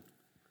morning.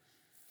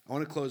 I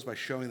want to close by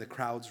showing the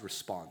crowd's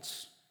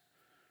response.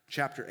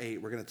 Chapter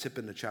 8, we're going to tip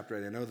into chapter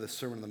 8. I know the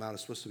Sermon on the Mount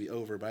is supposed to be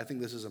over, but I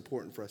think this is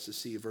important for us to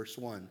see. Verse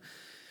 1.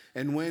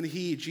 And when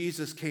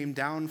Jesus, came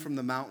down from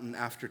the mountain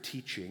after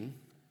teaching,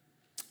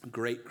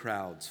 great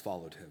crowds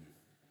followed him.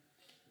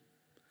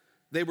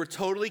 They were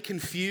totally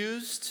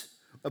confused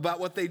about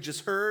what they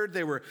just heard.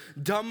 They were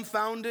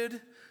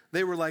dumbfounded.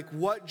 They were like,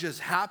 what just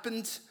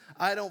happened?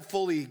 I don't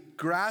fully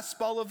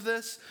grasp all of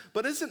this.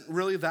 But isn't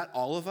really that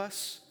all of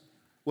us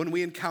when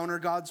we encounter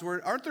God's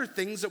word? Aren't there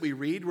things that we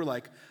read, we're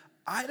like,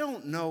 I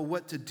don't know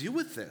what to do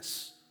with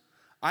this.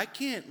 I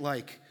can't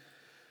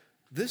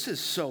this is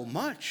so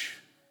much.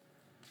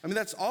 I mean,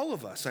 that's all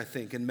of us, I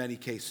think, in many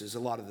cases, a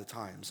lot of the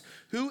times.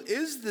 Who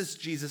is this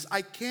Jesus?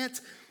 I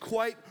can't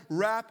quite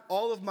wrap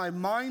all of my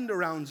mind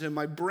around him,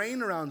 my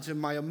brain around him,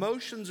 my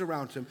emotions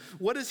around him.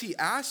 What is he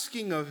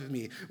asking of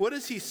me? What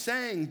is he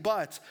saying?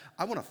 But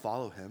I want to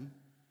follow him.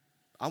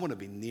 I want to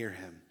be near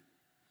him.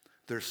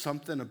 There's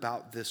something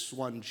about this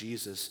one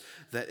Jesus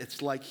that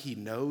it's like he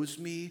knows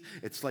me.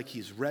 It's like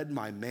he's read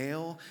my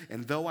mail.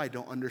 And though I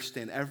don't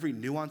understand every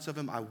nuance of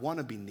him, I want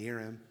to be near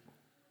him.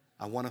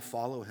 I want to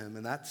follow him.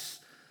 And that's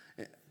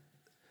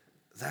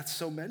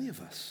so many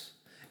of us.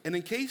 And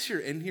in case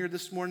you're in here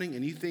this morning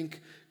and you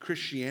think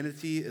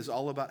Christianity is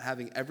all about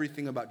having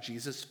everything about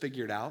Jesus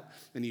figured out,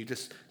 and you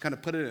just kind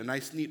of put it in a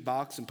nice, neat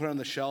box and put it on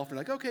the shelf, and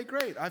like, okay,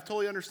 great, I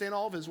totally understand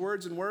all of his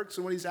words and works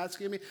and what he's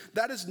asking of me.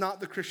 That is not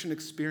the Christian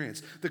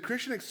experience. The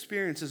Christian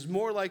experience is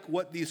more like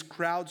what these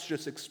crowds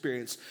just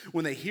experienced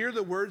when they hear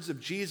the words of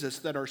Jesus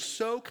that are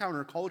so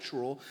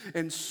countercultural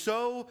and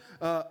so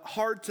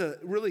hard to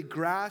really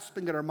grasp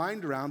and get our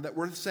mind around that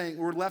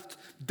we're left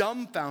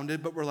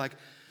dumbfounded, but we're like,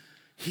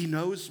 he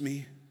knows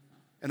me.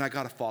 And I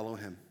got to follow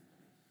him.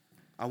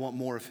 I want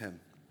more of him.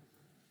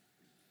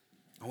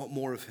 I want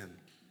more of him.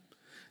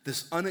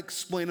 This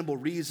unexplainable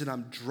reason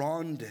I'm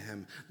drawn to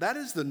him. That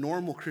is the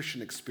normal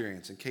Christian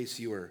experience, in case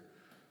you were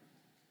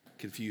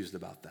confused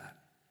about that.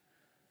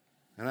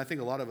 And I think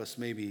a lot of us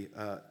maybe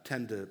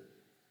tend to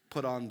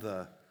put on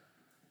the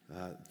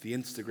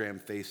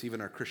Instagram face,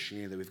 even our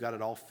Christianity, that we've got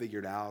it all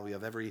figured out. We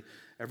have every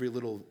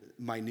little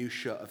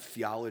minutia of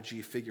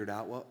theology figured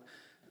out. Well,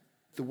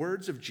 the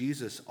words of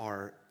Jesus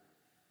are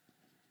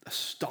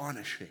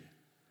astonishing.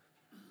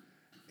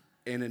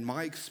 And in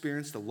my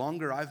experience, the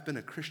longer I've been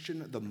a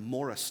Christian, the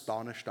more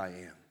astonished I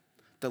am.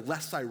 The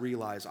less I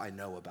realize I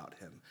know about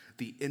him.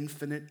 The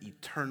infinite,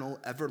 eternal,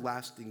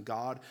 everlasting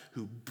God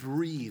who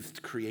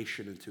breathed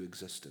creation into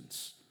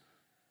existence.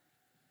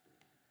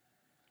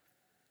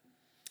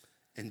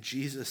 And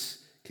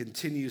Jesus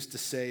continues to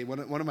say, one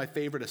of my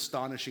favorite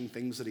astonishing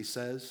things that he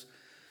says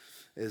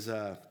is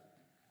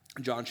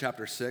John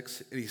chapter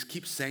 6, and he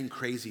keeps saying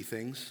crazy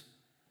things.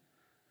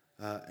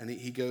 And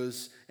he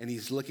goes and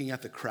he's looking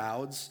at the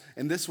crowds,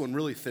 and this one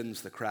really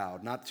thins the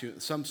crowd. Not too,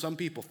 some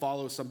people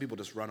follow, some people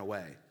just run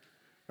away.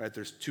 Right?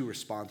 There's two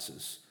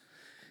responses.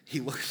 He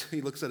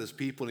looks at his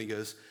people and he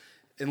goes,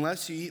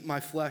 unless you eat my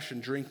flesh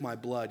and drink my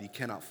blood, you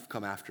cannot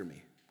come after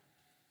me.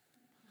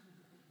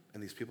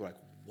 And these people are like,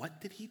 what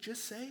did he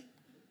just say?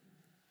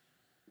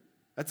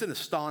 That's an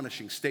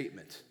astonishing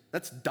statement.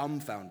 That's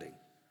dumbfounding.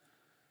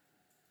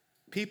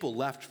 People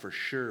left for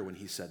sure when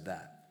he said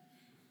that.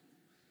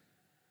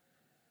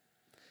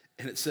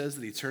 And it says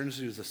that he turns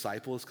to his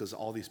disciples because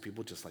all these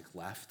people just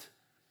left.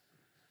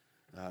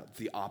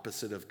 The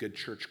opposite of good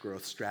church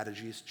growth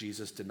strategies.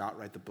 Jesus did not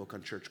write the book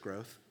on church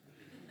growth.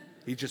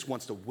 He just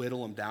wants to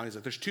whittle them down. He's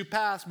like, there's two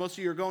paths. Most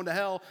of you are going to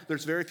hell.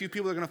 There's very few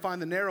people that are going to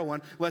find the narrow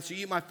one. Unless you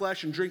eat my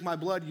flesh and drink my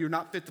blood, you're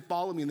not fit to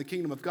follow me in the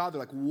kingdom of God. They're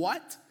like,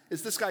 what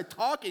is this guy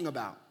talking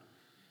about?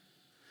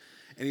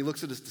 And he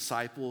looks at his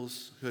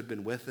disciples who had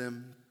been with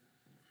him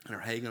and are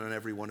hanging on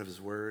every one of his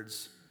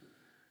words.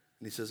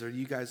 And he says, are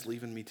you guys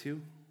leaving me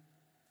too?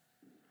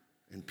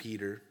 And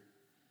Peter,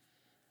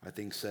 I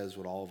think, says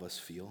what all of us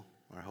feel,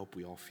 or I hope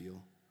we all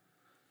feel.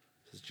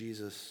 He says,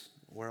 Jesus,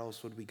 where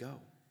else would we go?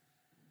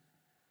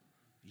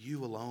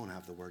 You alone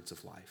have the words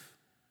of life.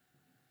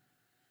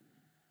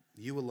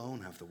 You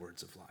alone have the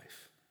words of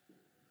life.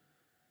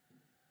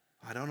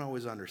 I don't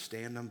always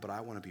understand them, but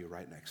I want to be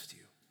right next to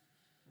you.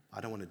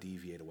 I don't want to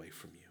deviate away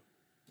from you.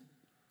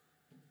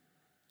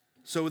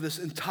 So this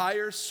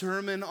entire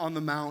Sermon on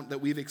the Mount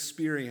that we've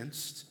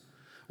experienced,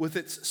 with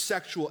its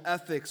sexual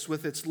ethics,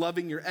 with its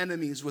loving your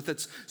enemies, with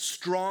its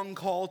strong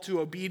call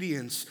to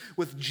obedience,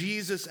 with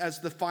Jesus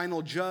as the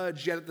final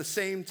judge, yet at the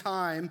same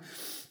time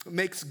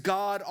makes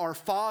God our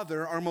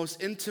Father, our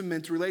most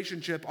intimate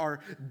relationship, our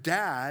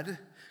dad,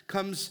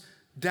 comes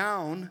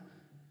down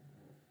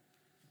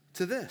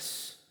to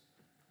this.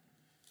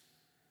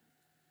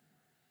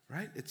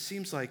 Right? It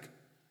seems like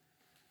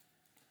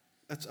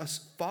it's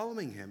us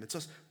following him. It's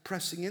us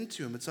pressing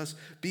into him. It's us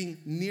being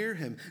near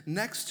him,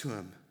 next to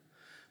him.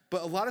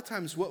 But a lot of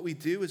times what we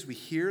do is we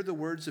hear the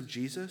words of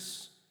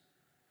Jesus.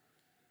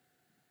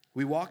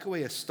 We walk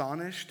away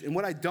astonished. And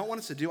what I don't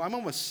want us to do, I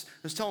was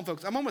telling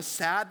folks, I'm almost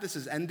sad this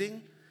is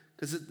ending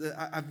because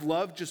I've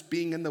loved just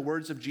being in the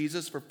words of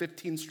Jesus for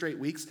 15 straight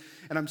weeks.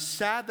 And I'm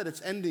sad that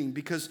it's ending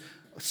because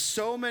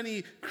so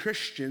many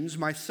Christians,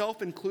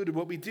 myself included,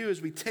 what we do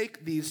is we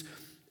take these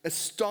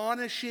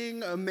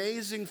astonishing,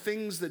 amazing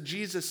things that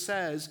Jesus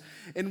says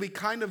and we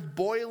kind of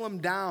boil them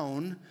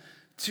down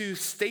to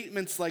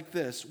statements like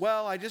this.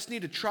 Well, I just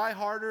need to try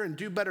harder and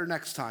do better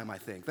next time, I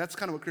think. That's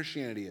kind of what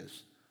Christianity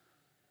is.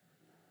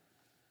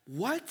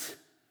 What?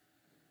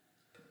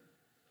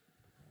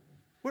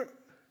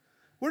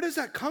 Where does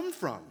that come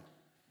from?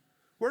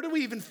 Where do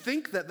we even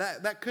think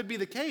that could be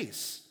the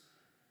case?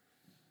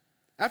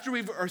 After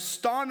we are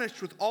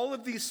astonished with all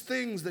of these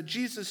things that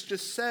Jesus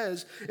just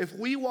says, if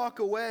we walk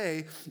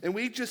away and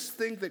we just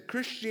think that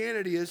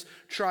Christianity is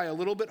try a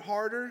little bit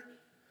harder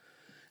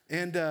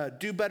and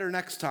do better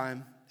next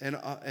time and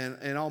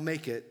I'll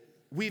make it,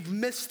 we've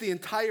missed the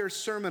entire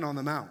Sermon on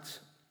the Mount.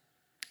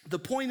 The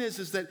point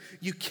is that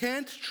you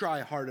can't try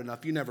hard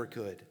enough. You never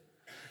could.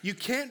 You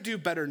can't do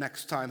better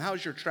next time.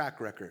 How's your track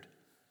record?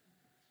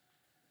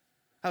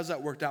 How's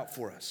that worked out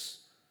for us?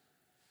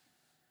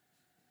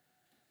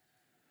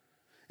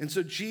 And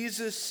so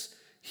Jesus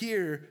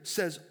here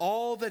says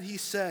all that he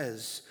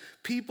says.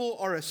 People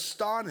are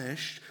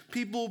astonished.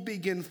 People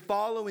begin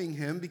following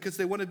him because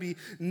they want to be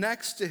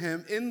next to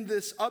him in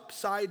this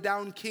upside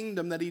down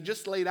kingdom that he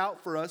just laid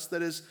out for us,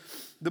 that is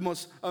the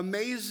most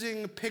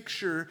amazing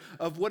picture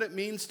of what it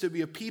means to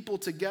be a people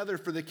together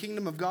for the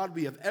kingdom of God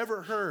we have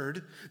ever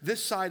heard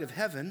this side of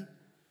heaven.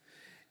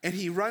 And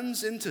he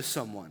runs into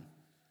someone.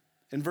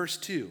 In verse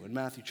 2 in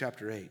Matthew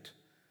chapter 8,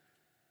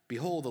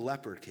 behold, a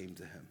leper came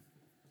to him.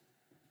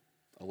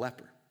 A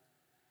leper,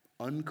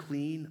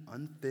 unclean,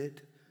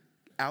 unfit,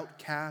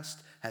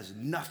 outcast, has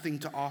nothing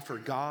to offer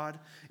God,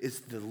 is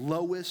the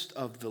lowest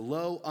of the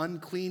low,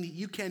 unclean.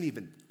 You can't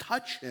even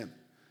touch him.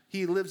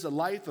 He lives a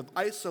life of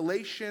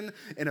isolation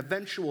and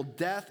eventual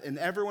death, and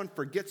everyone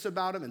forgets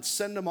about him and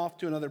send him off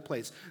to another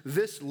place.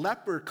 This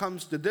leper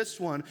comes to this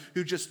one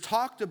who just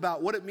talked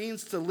about what it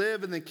means to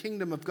live in the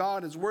kingdom of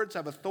God. His words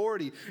have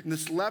authority, and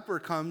this leper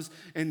comes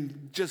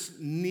and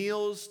just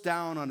kneels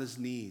down on his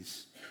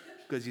knees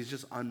because he's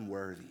just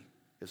unworthy.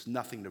 There's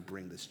nothing to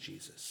bring this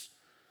Jesus.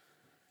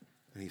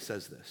 And he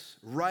says this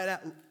right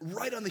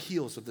on the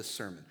heels of this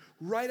sermon,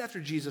 right after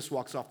Jesus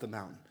walks off the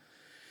mountain.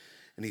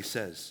 And he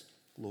says,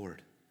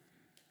 Lord,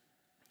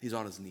 he's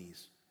on his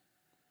knees.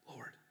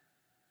 Lord,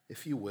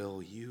 if you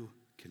will, you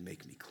can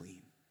make me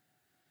clean.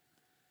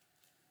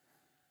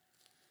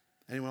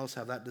 Anyone else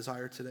have that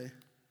desire today?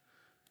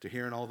 After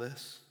hearing all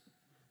this?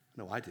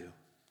 No, I do.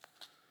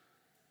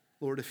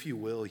 Lord, if you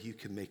will, you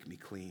can make me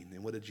clean.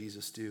 And what did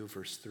Jesus do?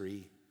 Verse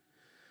 3,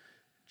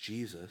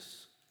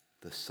 Jesus,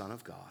 the Son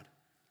of God,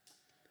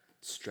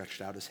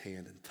 stretched out his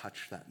hand and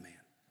touched that man.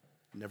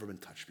 Never been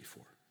touched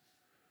before.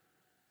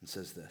 And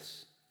says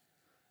this,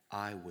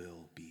 I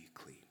will be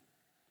clean.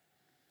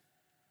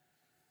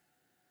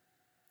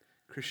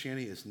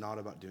 Christianity is not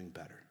about doing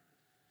better.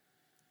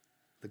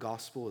 The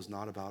gospel is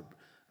not about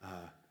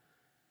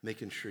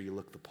making sure you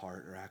look the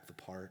part or act the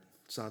part.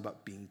 It's not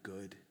about being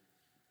good.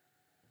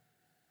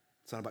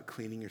 It's not about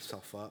cleaning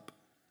yourself up.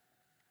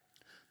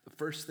 The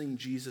first thing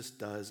Jesus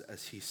does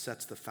as he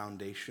sets the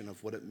foundation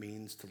of what it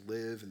means to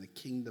live in the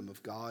kingdom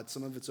of God,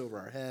 some of it's over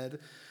our head,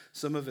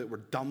 some of it we're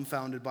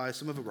dumbfounded by,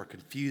 some of it we're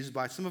confused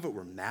by, some of it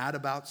we're mad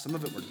about, some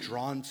of it we're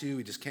drawn to,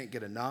 we just can't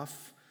get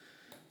enough.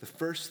 The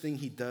first thing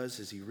he does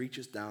is he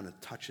reaches down and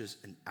touches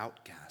an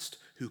outcast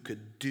who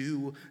could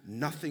do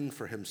nothing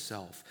for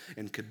himself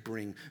and could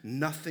bring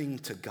nothing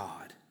to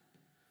God.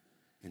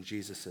 And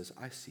Jesus says,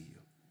 I see you.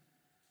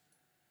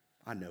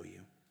 I know you.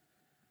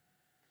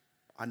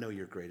 I know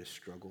your greatest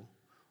struggle.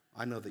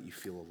 I know that you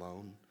feel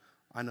alone.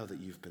 I know that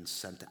you've been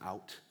sent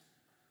out.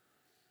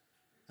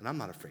 And I'm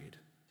not afraid.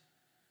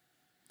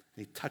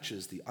 And he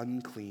touches the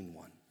unclean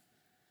one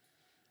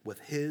with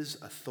his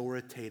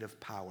authoritative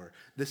power.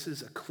 This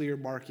is a clear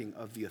marking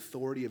of the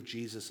authority of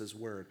Jesus'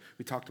 word.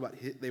 We talked about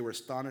they were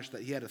astonished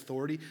that he had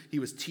authority. He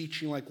was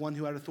teaching like one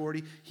who had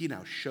authority. He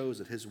now shows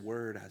that his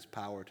word has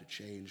power to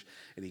change,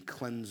 and he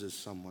cleanses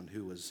someone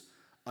who was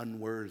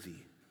unworthy,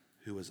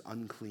 who was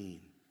unclean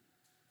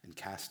and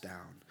cast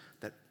down,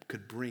 that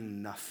could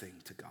bring nothing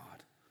to God.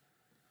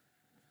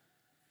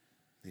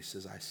 And he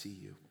says, I see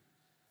you,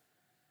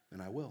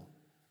 and I will.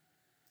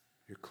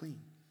 You're clean.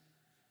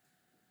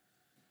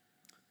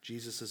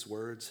 Jesus'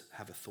 words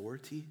have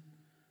authority,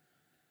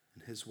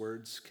 and his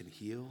words can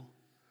heal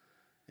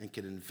and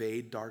can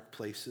invade dark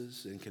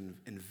places and can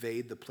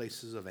invade the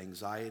places of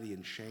anxiety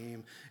and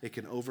shame. It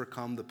can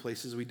overcome the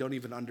places we don't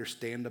even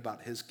understand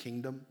about his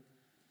kingdom,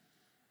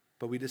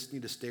 but we just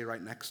need to stay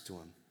right next to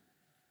him.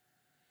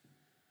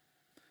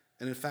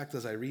 And in fact,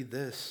 as I read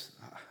this,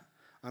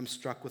 I'm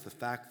struck with the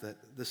fact that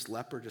this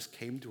leper just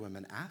came to him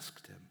and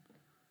asked him,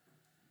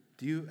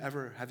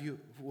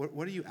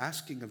 what are you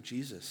asking of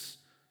Jesus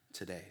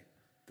today,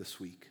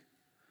 this week?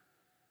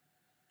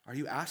 Are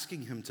you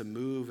asking him to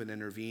move and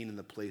intervene in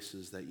the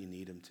places that you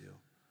need him to?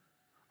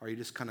 Or are you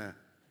just kind of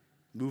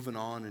moving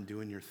on and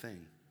doing your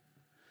thing?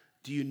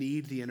 Do you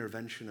need the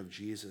intervention of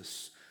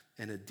Jesus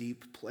in a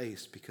deep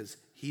place because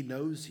he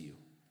knows you?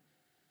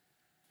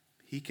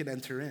 He can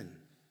enter in.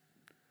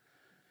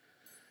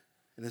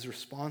 And his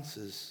response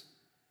is,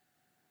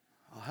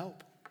 I'll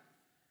help.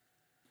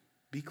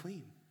 Be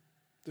clean.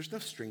 There's no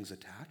strings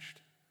attached.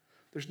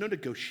 There's no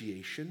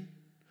negotiation.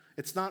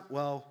 It's not,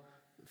 well,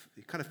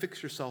 you kind of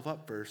fix yourself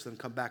up first, then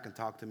come back and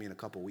talk to me in a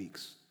couple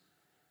weeks.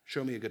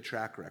 Show me a good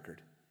track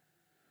record.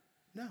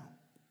 No.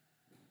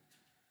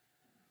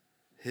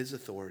 his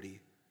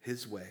authority,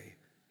 his way,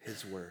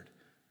 his word.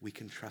 We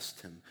can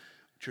trust him.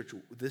 Church,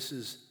 this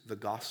is the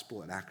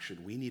gospel in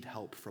action. We need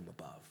help from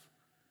above.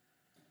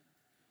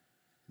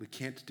 We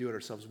can't do it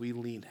ourselves. We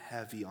lean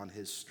heavy on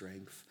his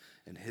strength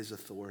and his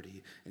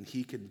authority, and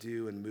he can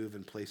do and move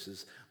in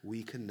places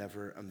we can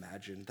never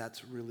imagine.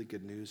 That's really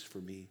good news for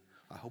me.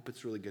 I hope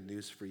it's really good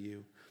news for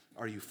you.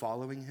 Are you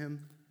following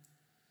him?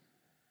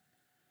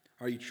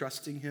 Are you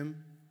trusting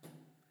him?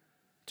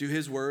 Do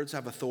his words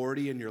have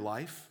authority in your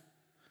life?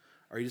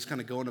 Or are you just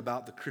kind of going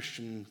about the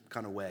Christian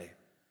kind of way?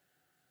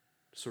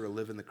 Sort of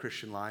living the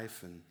Christian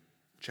life and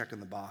checking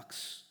the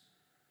box?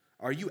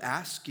 Are you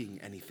asking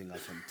anything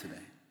of him today?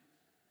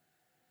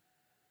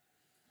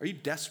 Are you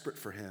desperate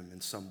for him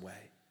in some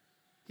way?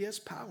 He has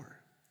power.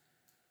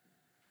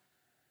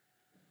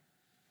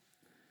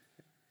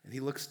 And he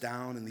looks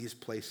down in these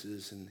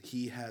places and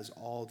he has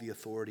all the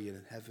authority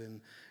in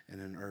heaven and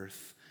in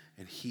earth,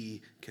 and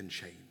he can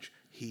change.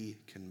 He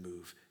can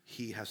move.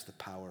 He has the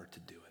power to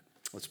do it.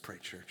 Let's pray,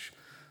 church.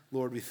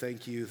 Lord, we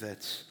thank you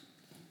that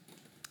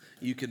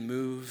you can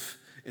move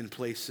in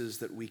places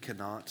that we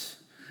cannot,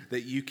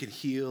 that you can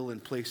heal in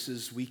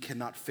places we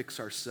cannot fix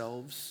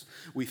ourselves.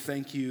 We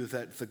thank you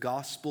that the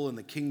gospel and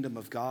the kingdom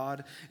of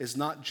God is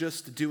not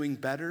just doing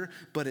better,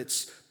 but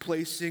it's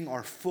placing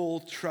our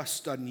full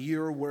trust on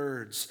your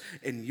words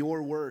and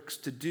your works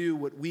to do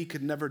what we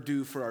could never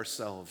do for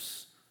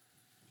ourselves.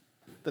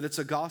 That it's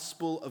a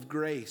gospel of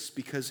grace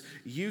because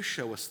you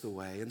show us the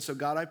way. And so,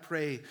 God, I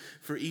pray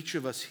for each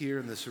of us here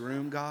in this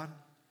room, God.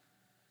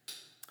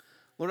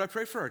 Lord, I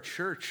pray for our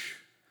church.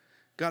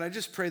 God, I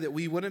just pray that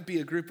we wouldn't be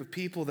a group of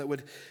people that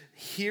would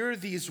hear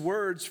these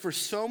words for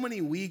so many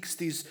weeks,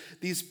 these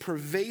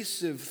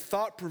pervasive,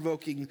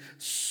 thought-provoking,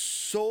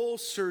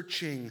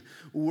 soul-searching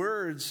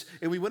words,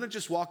 and we wouldn't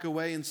just walk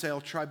away and say,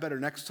 I'll try better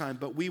next time,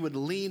 but we would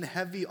lean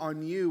heavy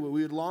on you, and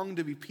we would long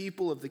to be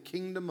people of the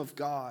kingdom of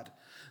God,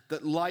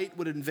 that light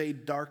would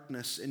invade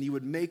darkness, and you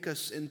would make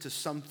us into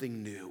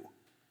something new.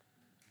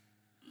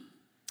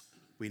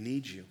 We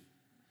need you.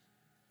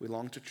 We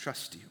long to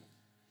trust you.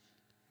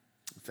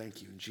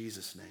 Thank you in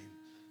Jesus'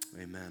 name.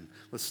 Amen.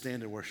 Let's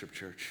stand and worship,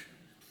 church.